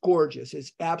 It's gorgeous.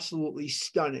 It's absolutely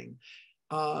stunning.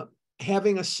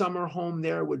 Having a summer home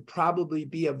there would probably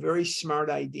be a very smart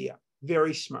idea.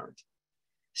 Very smart.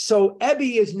 So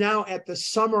Ebby is now at the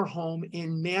summer home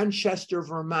in Manchester,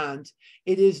 Vermont.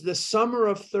 It is the summer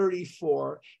of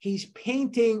 34. He's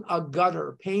painting a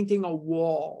gutter, painting a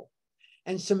wall,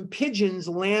 and some pigeons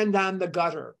land on the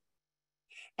gutter.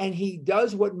 And he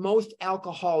does what most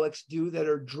alcoholics do that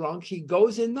are drunk. He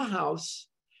goes in the house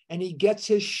and he gets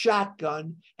his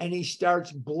shotgun and he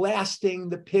starts blasting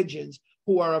the pigeons,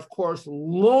 who are, of course,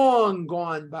 long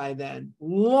gone by then,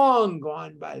 long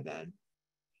gone by then.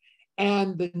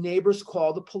 And the neighbors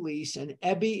call the police, and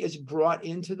Ebby is brought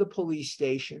into the police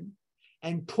station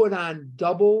and put on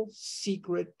double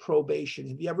secret probation.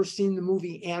 Have you ever seen the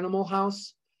movie Animal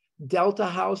House? Delta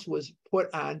House was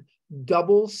put on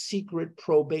double secret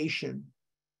probation.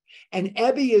 And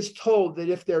Ebby is told that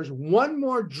if there's one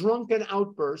more drunken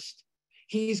outburst,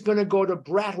 he's going to go to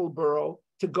Brattleboro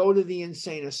to go to the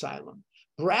insane asylum.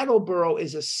 Brattleboro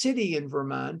is a city in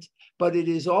Vermont, but it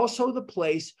is also the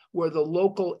place where the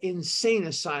local insane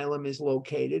asylum is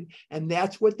located. And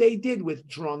that's what they did with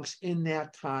drunks in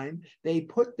that time. They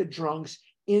put the drunks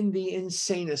in the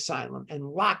insane asylum and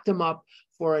locked them up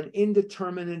for an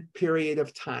indeterminate period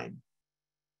of time.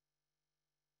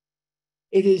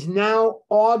 It is now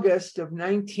August of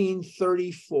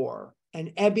 1934, and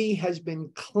Ebby has been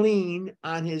clean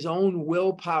on his own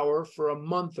willpower for a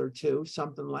month or two,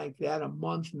 something like that, a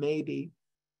month maybe.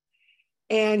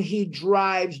 And he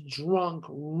drives drunk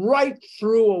right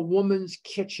through a woman's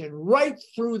kitchen, right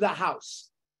through the house.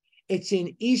 It's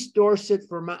in East Dorset,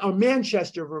 Vermont, or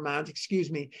Manchester, Vermont, excuse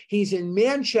me. He's in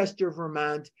Manchester,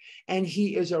 Vermont, and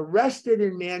he is arrested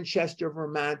in Manchester,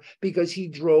 Vermont because he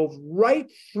drove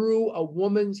right through a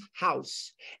woman's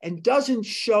house and doesn't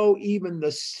show even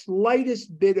the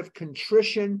slightest bit of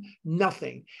contrition,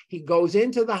 nothing. He goes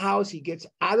into the house, he gets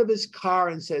out of his car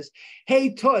and says,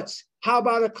 "Hey, Toots, how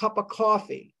about a cup of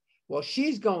coffee?" Well,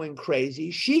 she's going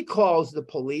crazy. She calls the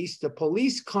police. The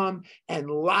police come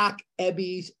and lock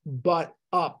Ebby's butt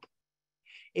up.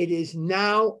 It is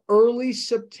now early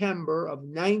September of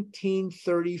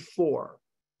 1934.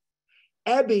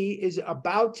 Ebby is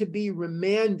about to be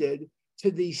remanded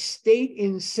to the State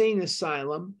Insane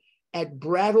Asylum at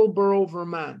Brattleboro,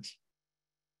 Vermont.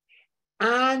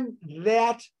 On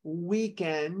that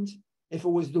weekend, if it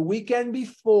was the weekend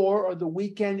before or the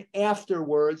weekend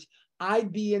afterwards,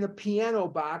 I'd be in a piano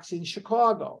box in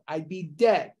Chicago. I'd be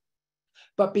dead.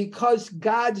 But because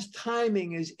God's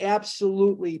timing is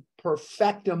absolutely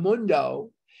perfectamundo,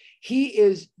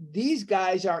 these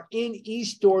guys are in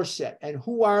East Dorset. And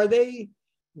who are they?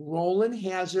 Roland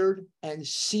Hazard and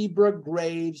Sebra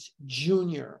Graves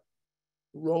Jr.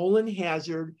 Roland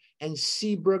Hazard and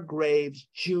Sebra Graves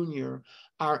Jr.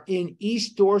 are in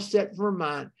East Dorset,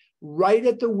 Vermont, right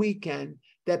at the weekend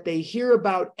that they hear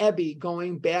about Ebby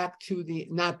going to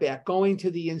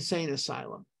the insane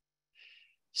asylum.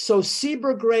 So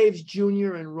Sebra Graves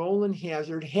Jr. and Roland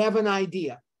Hazard have an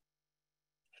idea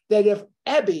that if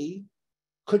Ebby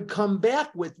could come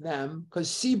back with them, because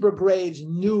Sebra Graves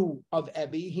knew of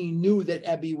Ebby, he knew that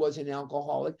Ebby was an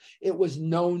alcoholic, it was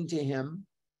known to him.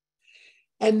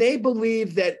 And they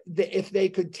believed that if they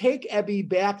could take Ebby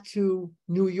back to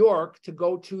New York to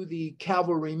go to the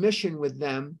Calvary Mission with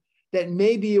them, that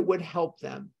maybe it would help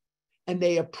them. And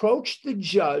they approached the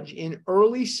judge in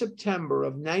early September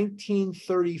of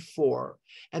 1934.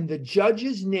 And the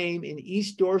judge's name in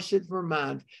East Dorset,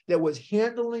 Vermont, that was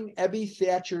handling Ebby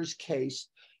Thatcher's case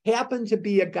happened to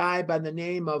be a guy by the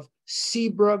name of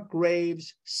Sebra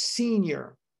Graves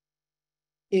Sr.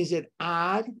 Is it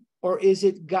odd or is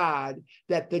it God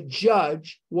that the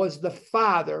judge was the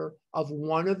father of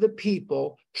one of the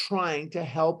people trying to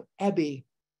help Ebby?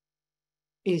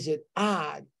 Is it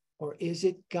odd or is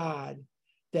it God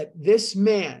that this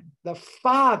man, the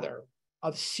father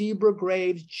of Sebra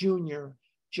Graves Jr.,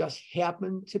 just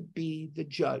happened to be the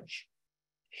judge?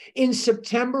 In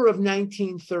September of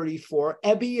 1934,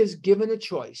 Ebby is given a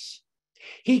choice.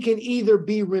 He can either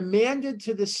be remanded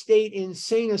to the State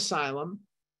Insane Asylum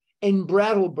in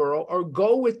Brattleboro or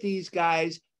go with these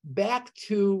guys back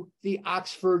to the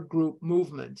Oxford Group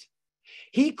movement.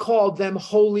 He called them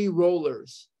holy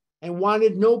rollers and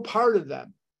wanted no part of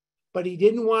them, but he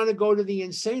didn't want to go to the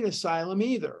insane asylum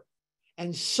either.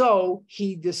 And so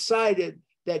he decided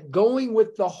that going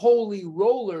with the holy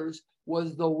rollers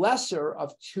was the lesser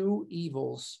of two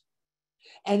evils.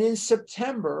 And in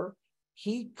September,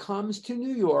 he comes to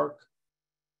New York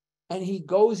and he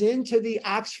goes into the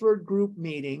Oxford Group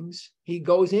meetings. He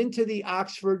goes into the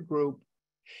Oxford Group.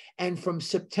 And from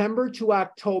September to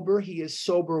October, he is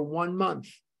sober 1 month.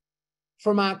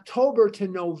 From October to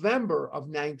November of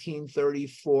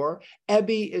 1934,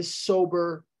 Ebby is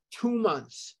sober 2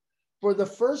 months. For the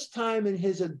first time in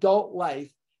his adult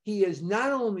life, he is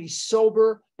not only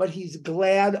sober, but he's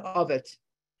glad of it.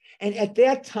 And at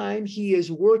that time, he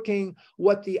is working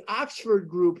what the Oxford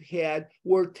Group had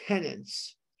were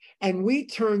tenets. And we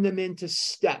turned them into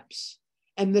steps.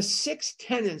 And the six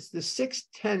tenets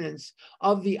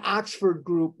of the Oxford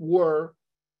Group were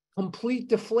complete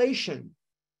deflation,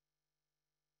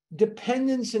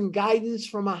 dependence and guidance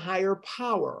from a higher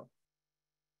power,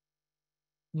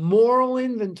 moral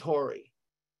inventory,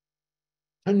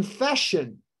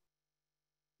 confession,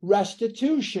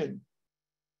 restitution,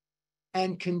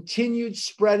 and continued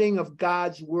spreading of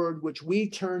God's word, which we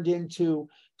turned into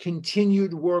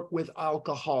continued work with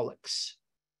alcoholics.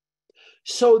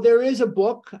 So there is a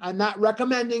book, I'm not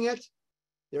recommending it.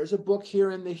 There's a book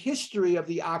here in the history of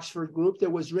the Oxford Group that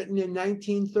was written in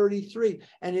 1933,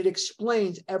 and it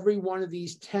explains every one of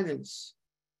these tenets.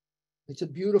 It's a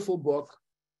beautiful book.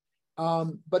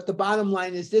 But the bottom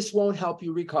line is this won't help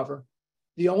you recover.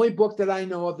 The only book that I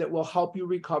know of that will help you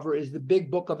recover is the Big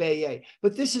Book of AA.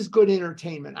 But this is good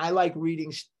entertainment. I like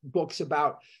reading books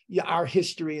about our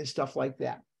history and stuff like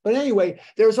that. But anyway,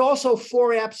 there's also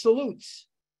 4 absolutes: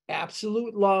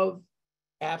 absolute love,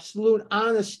 absolute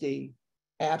honesty,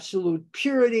 absolute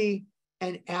purity,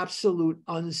 and absolute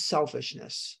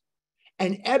unselfishness.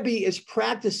 And Ebby is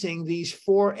practicing these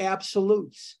 4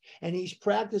 absolutes, and he's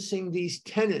practicing these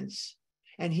tenets,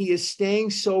 and he is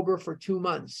staying sober for 2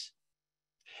 months.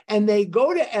 And they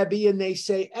go to Ebby and they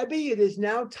say, Ebby, it is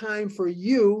now time for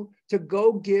you to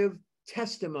go give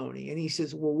testimony. And he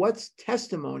says, well, what's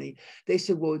testimony? They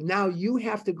said, well, now you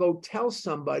have to go tell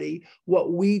somebody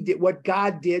what we did, what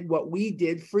God did, what we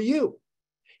did for you.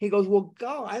 He goes, well,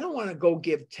 go, I don't want to go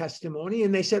give testimony.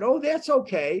 And they said, oh, that's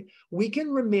okay. We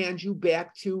can remand you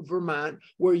back to Vermont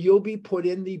where you'll be put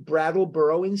in the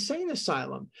Brattleboro Insane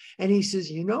Asylum. And he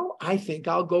says, you know, I think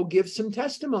I'll go give some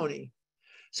testimony.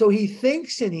 So he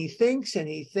thinks and he thinks and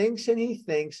he thinks and he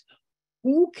thinks,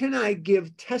 who can I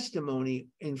give testimony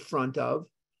in front of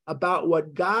about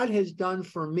what God has done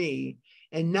for me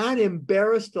and not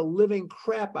embarrass the living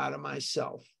crap out of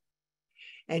myself?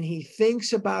 And he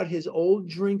thinks about his old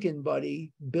drinking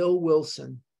buddy, Bill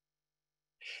Wilson.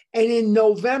 And in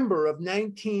November of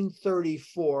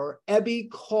 1934,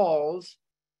 Ebby calls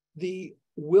the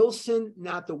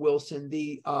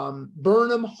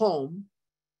Burnham home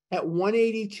at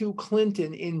 182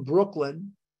 Clinton in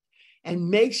Brooklyn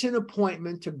and makes an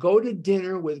appointment to go to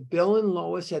dinner with Bill and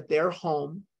Lois at their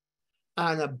home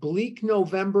on a bleak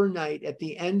November night at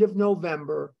the end of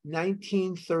November,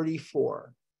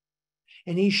 1934.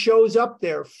 And he shows up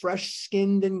there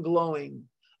fresh-skinned and glowing.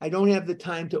 I don't have the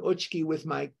time to utchki with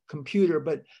my computer,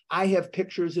 but I have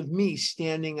pictures of me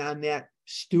standing on that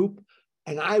stoop.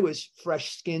 And I was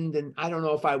fresh-skinned, and I don't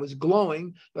know if I was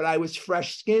glowing, but I was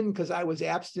fresh-skinned because I was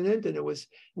abstinent, and it was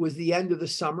the end of the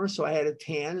summer, so I had a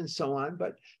tan and so on.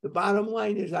 But the bottom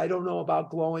line is I don't know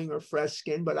about glowing or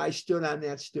fresh-skinned, but I stood on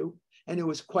that stoop, and it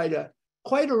was quite a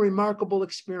remarkable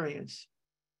experience.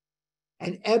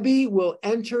 And Ebby will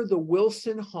enter the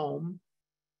Wilson home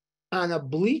on a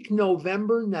bleak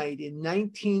November night in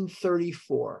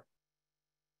 1934.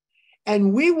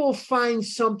 And we will find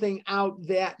something out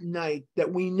that night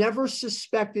that we never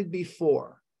suspected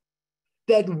before,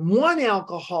 that one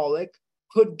alcoholic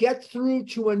could get through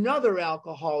to another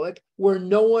alcoholic where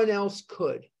no one else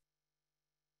could.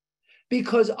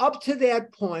 Because up to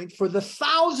that point, for the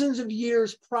thousands of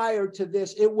years prior to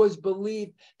this, it was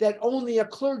believed that only a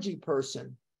clergy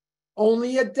person,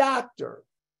 only a doctor,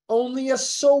 only a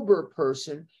sober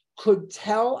person could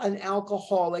tell an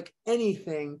alcoholic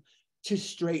anything to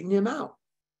straighten him out.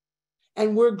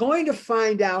 And we're going to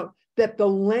find out that the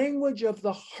language of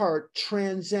the heart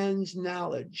transcends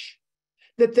knowledge,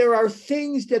 that there are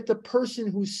things that the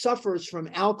person who suffers from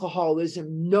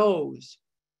alcoholism knows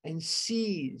and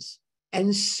sees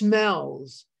and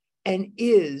smells and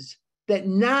is that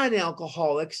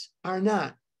non-alcoholics are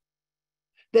not.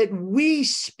 That we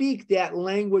speak that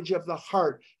language of the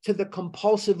heart to the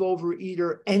compulsive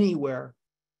overeater anywhere.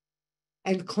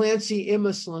 And Clancy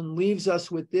Imislund leaves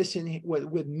us with this,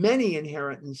 with many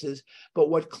inheritances, but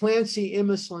what Clancy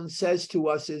Imislund says to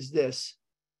us is this: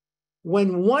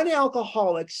 when one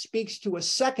alcoholic speaks to a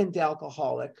second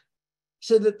alcoholic,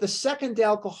 so that the second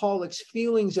alcoholic's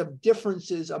feelings of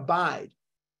differences abide,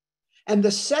 and the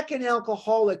second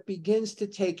alcoholic begins to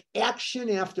take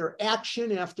action after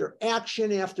action after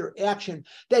action after action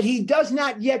that he does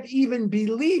not yet even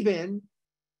believe in,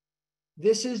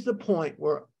 this is the point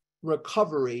where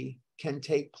recovery can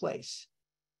take place.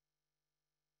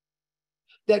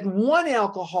 That one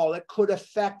alcoholic could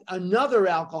affect another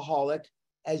alcoholic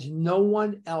as no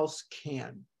one else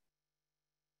can.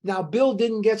 Now, Bill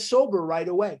didn't get sober right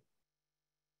away.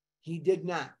 He did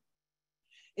not.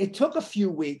 It took a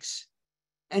few weeks,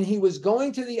 and he was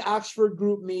going to the Oxford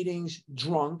group meetings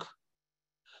drunk,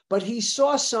 but he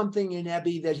saw something in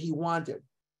Ebby that he wanted.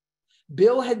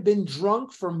 Bill had been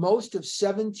drunk for most of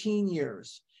 17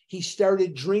 years. He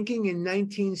started drinking in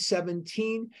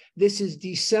 1917. This is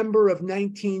December of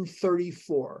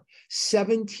 1934,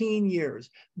 17 years.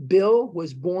 Bill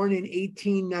was born in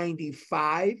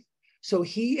 1895. So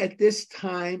he, at this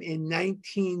time in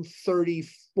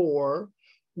 1934,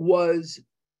 was,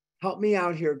 help me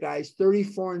out here, guys,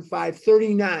 34 and 5,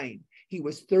 39. He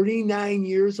was 39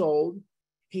 years old.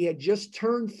 He had just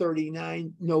turned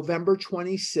 39, November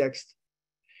 26th.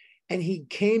 And he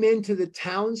came into the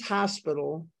town's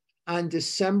hospital on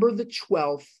December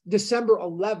 11th,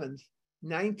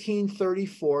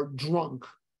 1934, drunk.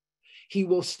 He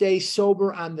will stay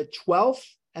sober on the 12th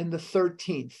and the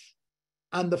 13th.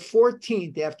 On the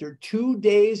 14th, after 2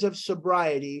 days of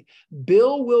sobriety,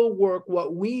 Bill will work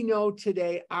what we know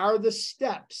today are the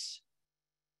steps,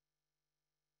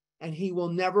 and he will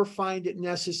never find it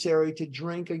necessary to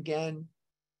drink again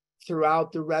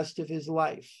throughout the rest of his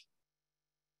life.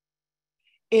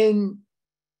 In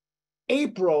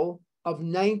April of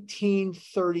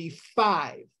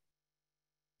 1935,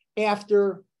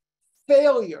 after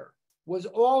failure was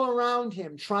all around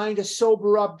him trying to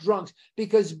sober up drunks,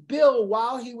 because Bill,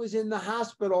 while he was in the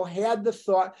hospital, had the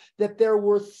thought that there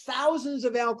were thousands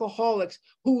of alcoholics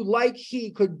who, like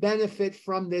he, could benefit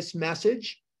from this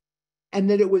message, and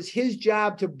that it was his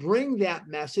job to bring that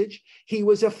message. He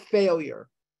was a failure.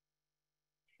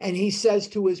 And he says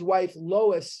to his wife,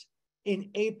 Lois, in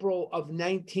April of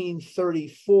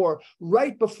 1934,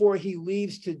 right before he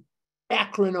leaves to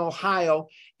Akron, Ohio,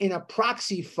 in a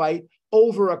proxy fight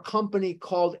over a company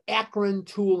called Akron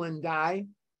Tool and Die.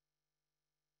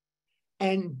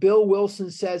 And Bill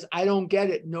Wilson says, I don't get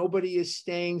it. Nobody is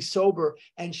staying sober.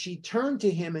 And she turned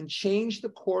to him and changed the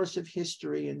course of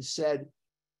history and said,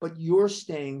 but you're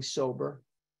staying sober.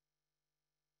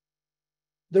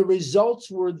 The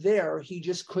results were there. He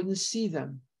just couldn't see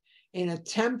them. In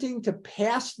attempting to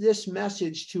pass this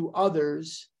message to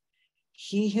others,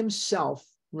 he himself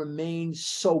remained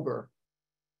sober.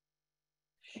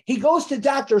 He goes to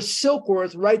Dr.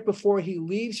 Silkworth right before he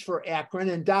leaves for Akron,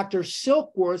 and Dr.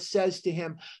 Silkworth says to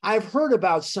him, I've heard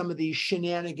about some of these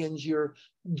shenanigans you're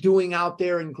doing out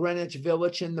there in Greenwich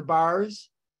Village in the bars.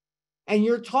 And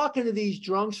you're talking to these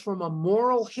drunks from a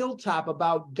moral hilltop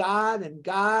about God and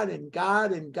God and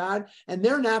God and God, and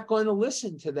they're not going to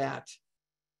listen to that.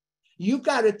 You've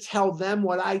got to tell them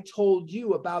what I told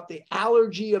you about the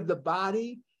allergy of the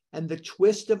body and the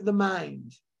twist of the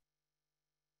mind.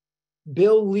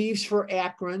 Bill leaves for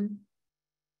Akron,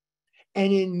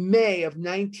 and in May of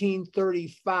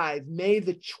 1935, May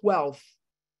the 12th,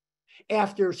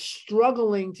 after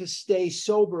struggling to stay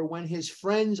sober when his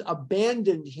friends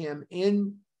abandoned him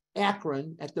in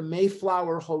Akron at the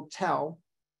Mayflower Hotel,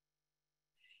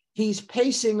 he's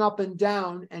pacing up and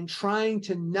down and trying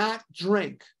to not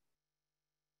drink.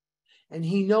 And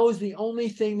he knows the only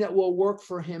thing that will work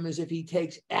for him is if he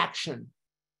takes action.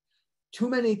 Too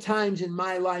many times in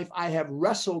my life, I have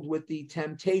wrestled with the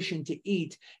temptation to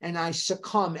eat, and I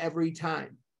succumb every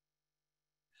time.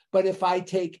 But if I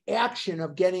take action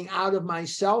of getting out of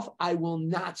myself, I will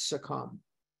not succumb.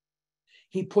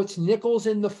 He puts nickels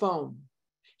in the phone.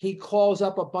 He calls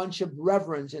up a bunch of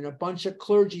reverends and a bunch of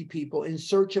clergy people in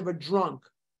search of a drunk.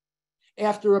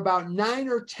 After about 9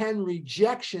 or 10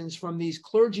 rejections from these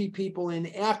clergy people in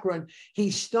Akron,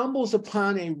 he stumbles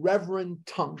upon a Reverend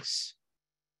Tunks.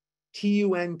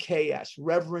 Tunks,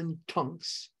 Reverend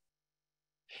Tunks.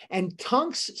 And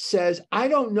Tunks says, I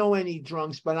don't know any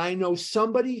drunks, but I know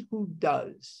somebody who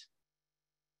does.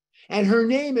 And her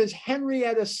name is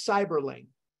Henrietta Seiberling.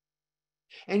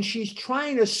 And she's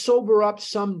trying to sober up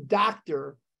some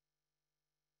doctor.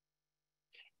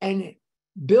 And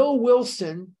Bill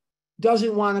Wilson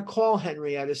doesn't want to call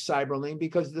Henrietta Seiberling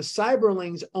because the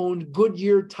Seiberlings owned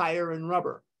Goodyear Tire and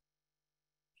Rubber.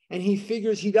 And he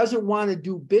figures he doesn't want to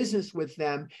do business with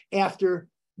them after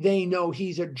they know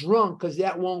he's a drunk, because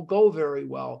that won't go very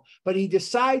well. But he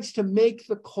decides to make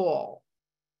the call.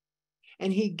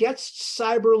 And he gets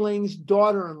Seiberling's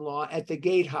daughter-in-law at the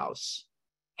gatehouse,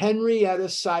 Henrietta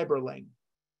Seiberling.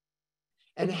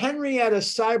 And Henrietta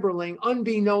Seiberling,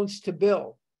 unbeknownst to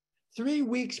Bill, 3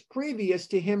 weeks previous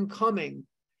to him coming,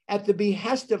 at the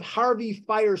behest of Harvey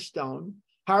Firestone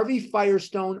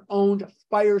owned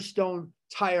Firestone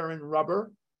Tire and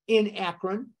Rubber in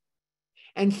Akron.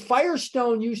 And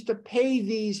Firestone used to pay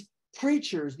these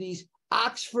preachers, these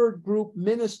Oxford group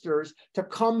ministers, to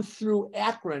come through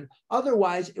Akron.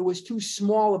 Otherwise, it was too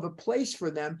small of a place for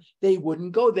them. They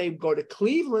wouldn't go. They'd go to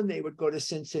Cleveland, they would go to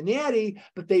Cincinnati,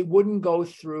 but they wouldn't go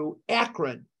through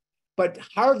Akron. But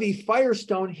Harvey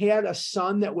Firestone had a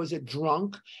son that was a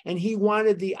drunk, and he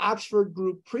wanted the Oxford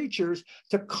group preachers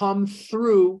to come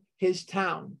through his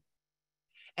town.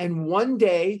 And one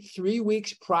day, 3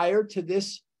 weeks prior to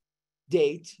this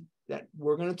date that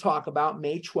we're going to talk about,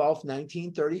 May 12th,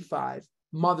 1935,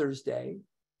 Mother's Day,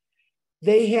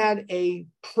 they had a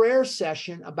prayer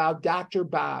session about Dr.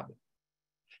 Bob.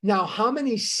 Now, how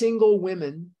many single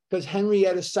women, because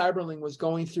Henrietta Seiberling was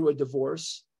going through a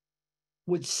divorce,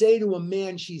 would say to a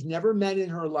man she's never met in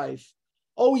her life,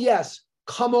 oh yes,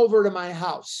 come over to my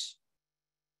house?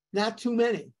 Not too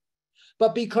many.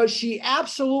 But because she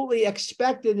absolutely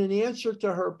expected an answer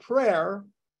to her prayer,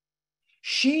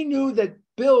 she knew that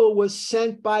Bill was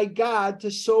sent by God to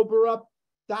sober up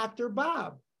Dr.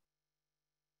 Bob.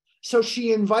 So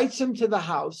she invites him to the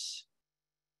house,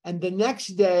 and the next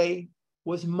day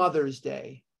was Mother's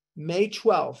Day, May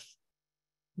 12th,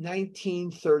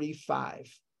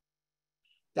 1935.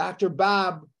 Dr.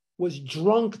 Bob was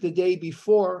drunk the day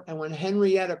before, and when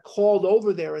Henrietta called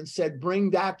over there and said, bring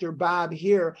Dr. Bob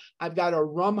here, I've got a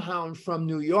rum hound from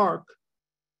New York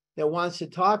that wants to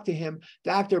talk to him,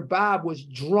 Dr. Bob was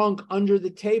drunk under the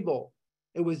table.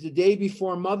 It was the day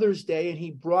before Mother's Day, and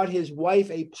he brought his wife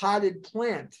a potted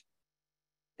plant.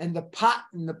 And the pot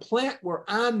and the plant were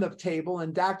on the table,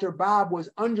 and Dr. Bob was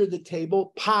under the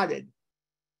table, potted.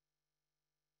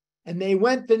 And they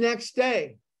went the next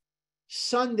day,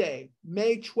 Sunday,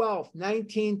 May 12th,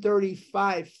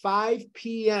 1935, 5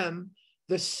 p.m.,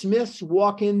 the Smiths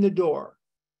walk in the door.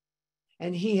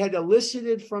 And he had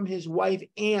elicited from his wife,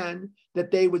 Anne,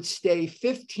 that they would stay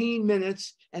 15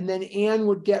 minutes, and then Anne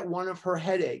would get one of her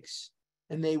headaches,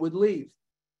 and they would leave.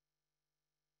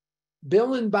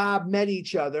 Bill and Bob met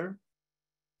each other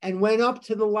and went up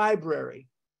to the library,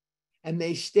 and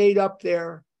they stayed up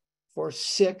there for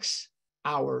 6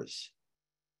 hours.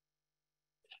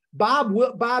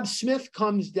 Bob Smith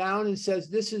comes down and says,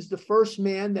 "This is the first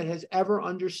man that has ever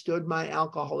understood my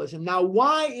alcoholism." Now,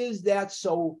 why is that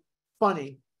so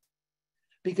funny?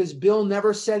 Because Bill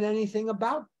never said anything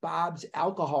about Bob's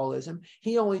alcoholism.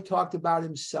 He only talked about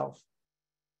himself.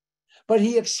 But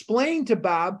he explained to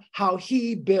Bob how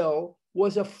he, Bill,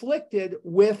 was afflicted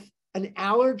with an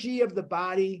allergy of the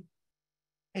body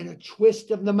and a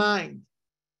twist of the mind.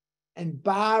 And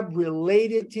Bob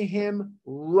related to him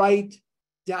right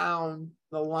down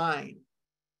the line.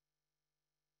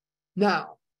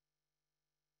 Now,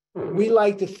 we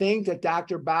like to think that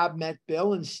Dr. Bob met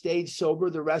Bill and stayed sober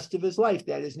the rest of his life.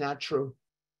 That is not true.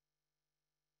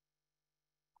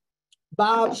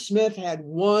 Bob Smith had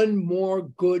one more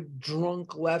good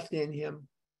drunk left in him.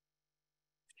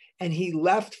 And he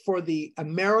left for the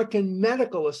American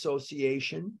Medical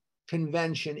Association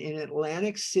convention in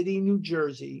Atlantic City, New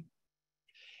Jersey,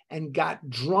 and got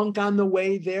drunk on the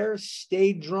way there,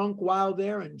 stayed drunk while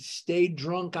there, and stayed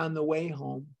drunk on the way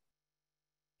home.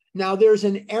 Now, there's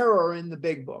an error in the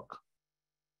big book.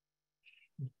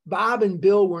 Bob and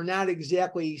Bill were not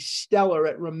exactly stellar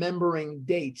at remembering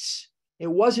dates. It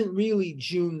wasn't really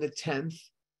June the 10th.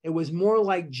 It was more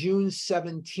like June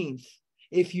 17th.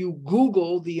 If you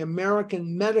Google the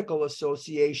American Medical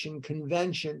Association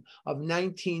convention of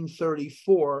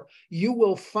 1934, you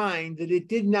will find that it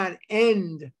did not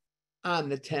end on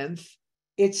the 10th.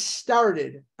 It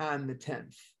started on the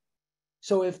 10th.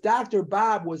 So if Dr.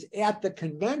 Bob was at the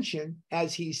convention,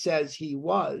 as he says he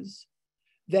was,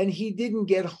 then he didn't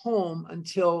get home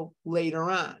until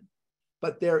later on.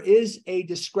 But there is a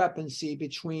discrepancy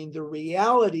between the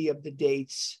reality of the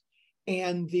dates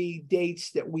and the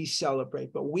dates that we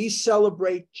celebrate. But we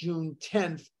celebrate June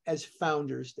 10th as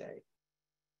Founders Day.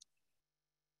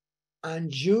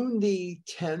 On June the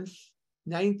 10th,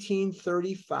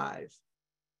 1935,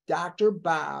 Dr.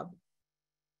 Bob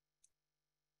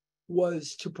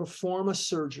was to perform a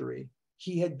surgery.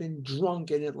 He had been drunk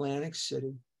in Atlantic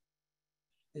City.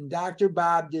 And Dr.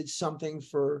 Bob did something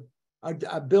for,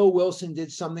 Bill Wilson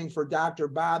did something for Dr.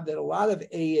 Bob that a lot of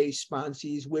AA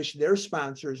sponsees wish their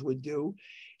sponsors would do.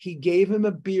 He gave him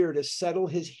a beer to settle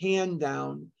his hand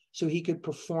down so he could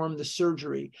perform the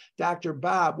surgery. Dr.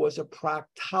 Bob was a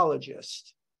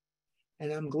proctologist.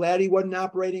 And I'm glad he wasn't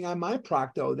operating on my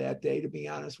procto that day, to be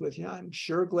honest with you. I'm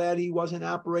sure glad he wasn't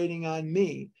operating on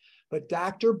me. But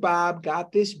Dr. Bob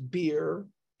got this beer,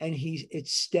 and it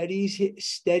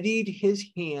steadied his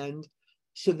hand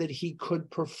so that he could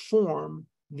perform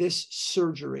this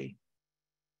surgery.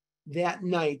 That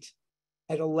night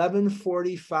at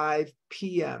 11:45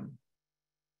 p.m.,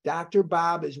 Dr.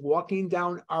 Bob is walking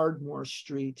down Ardmore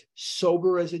Street,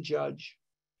 sober as a judge.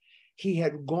 He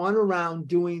had gone around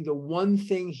doing the one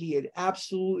thing he had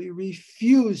absolutely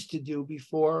refused to do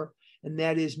before, and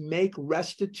that is make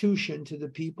restitution to the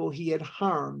people he had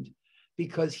harmed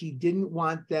because he didn't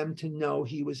want them to know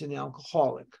he was an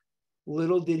alcoholic.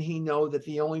 Little did he know that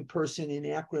the only person in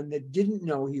Akron that didn't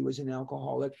know he was an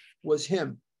alcoholic was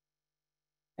him.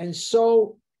 And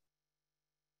so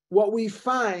what we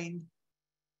find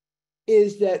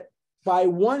is that by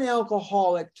one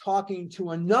alcoholic talking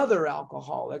to another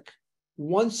alcoholic,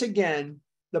 once again,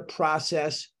 the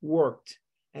process worked.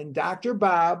 And Dr.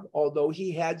 Bob, although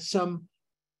he had some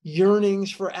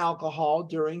yearnings for alcohol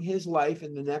during his life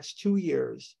in the next 2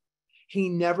 years, he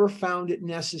never found it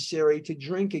necessary to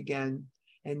drink again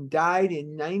and died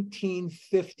in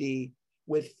 1950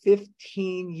 with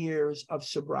 15 years of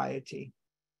sobriety.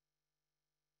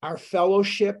 Our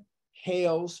fellowship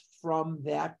hails from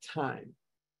that time.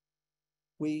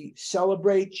 We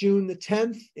celebrate June the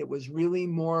 10th. It was really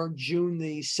more June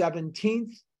the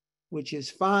 17th, which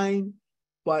is fine.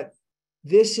 But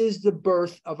this is the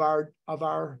birth of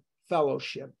our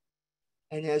fellowship.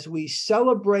 And as we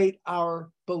celebrate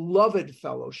our beloved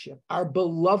fellowship, our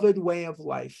beloved way of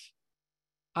life,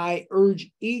 I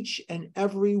urge each and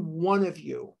every one of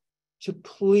you to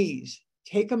please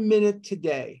take a minute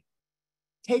today,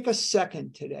 take a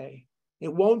second today,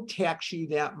 It won't tax you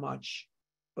that much.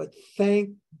 But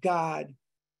thank God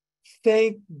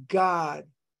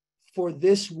for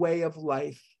this way of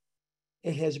life.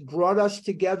 It has brought us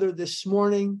together this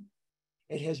morning.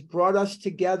 It has brought us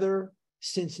together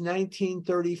since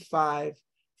 1935.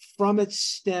 From its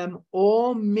stem,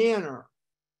 all manner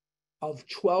of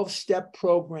 12-step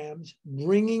programs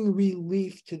bringing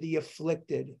relief to the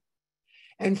afflicted.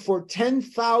 And for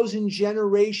 10,000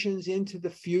 generations into the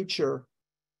future,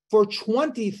 for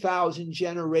 20,000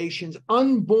 generations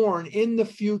unborn in the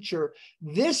future,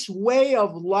 this way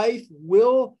of life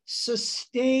will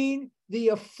sustain the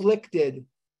afflicted,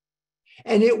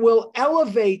 and it will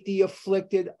elevate the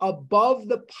afflicted above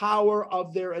the power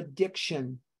of their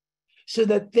addiction, so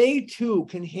that they too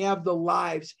can have the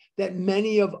lives that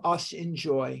many of us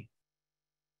enjoy.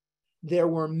 There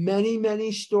were many,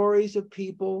 many stories of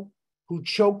people who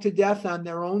choked to death on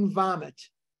their own vomit,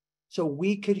 so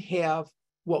we could have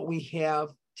what we have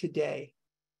today.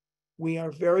 We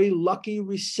are very lucky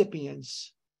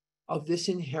recipients of this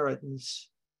inheritance.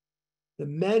 The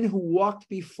men who walked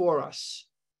before us,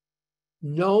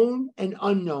 known and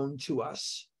unknown to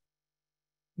us,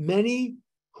 many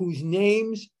whose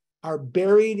names are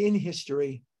buried in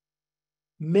history,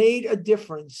 made a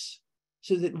difference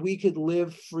so that we could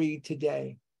live free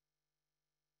today.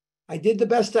 I did the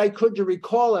best I could to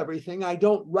recall everything. I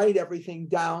don't write everything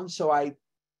down, so I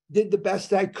did the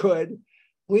best I could.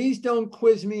 Please don't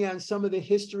quiz me on some of the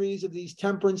histories of these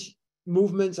temperance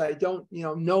movements. I don't,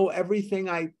 know everything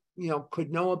I,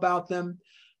 could know about them,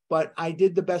 but I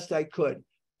did the best I could.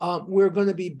 We're going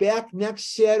to be back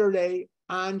next Saturday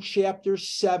on chapter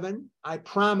 7. I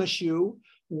promise you,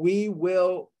 we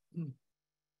will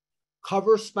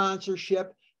cover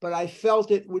sponsorship, but I felt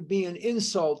it would be an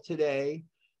insult today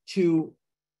to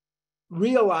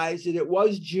realize that it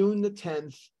was June the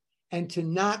 10th and to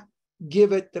not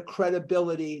give it the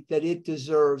credibility that it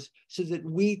deserves, so that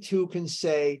we too can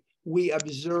say we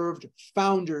observed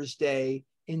Founders Day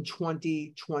in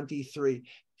 2023.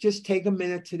 Just take a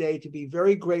minute today to be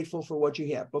very grateful for what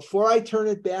you have. Before I turn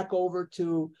it back over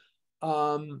to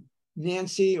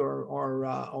Nancy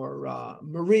or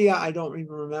Maria, I don't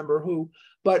even remember who,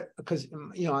 but because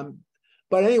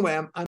but anyway, I'm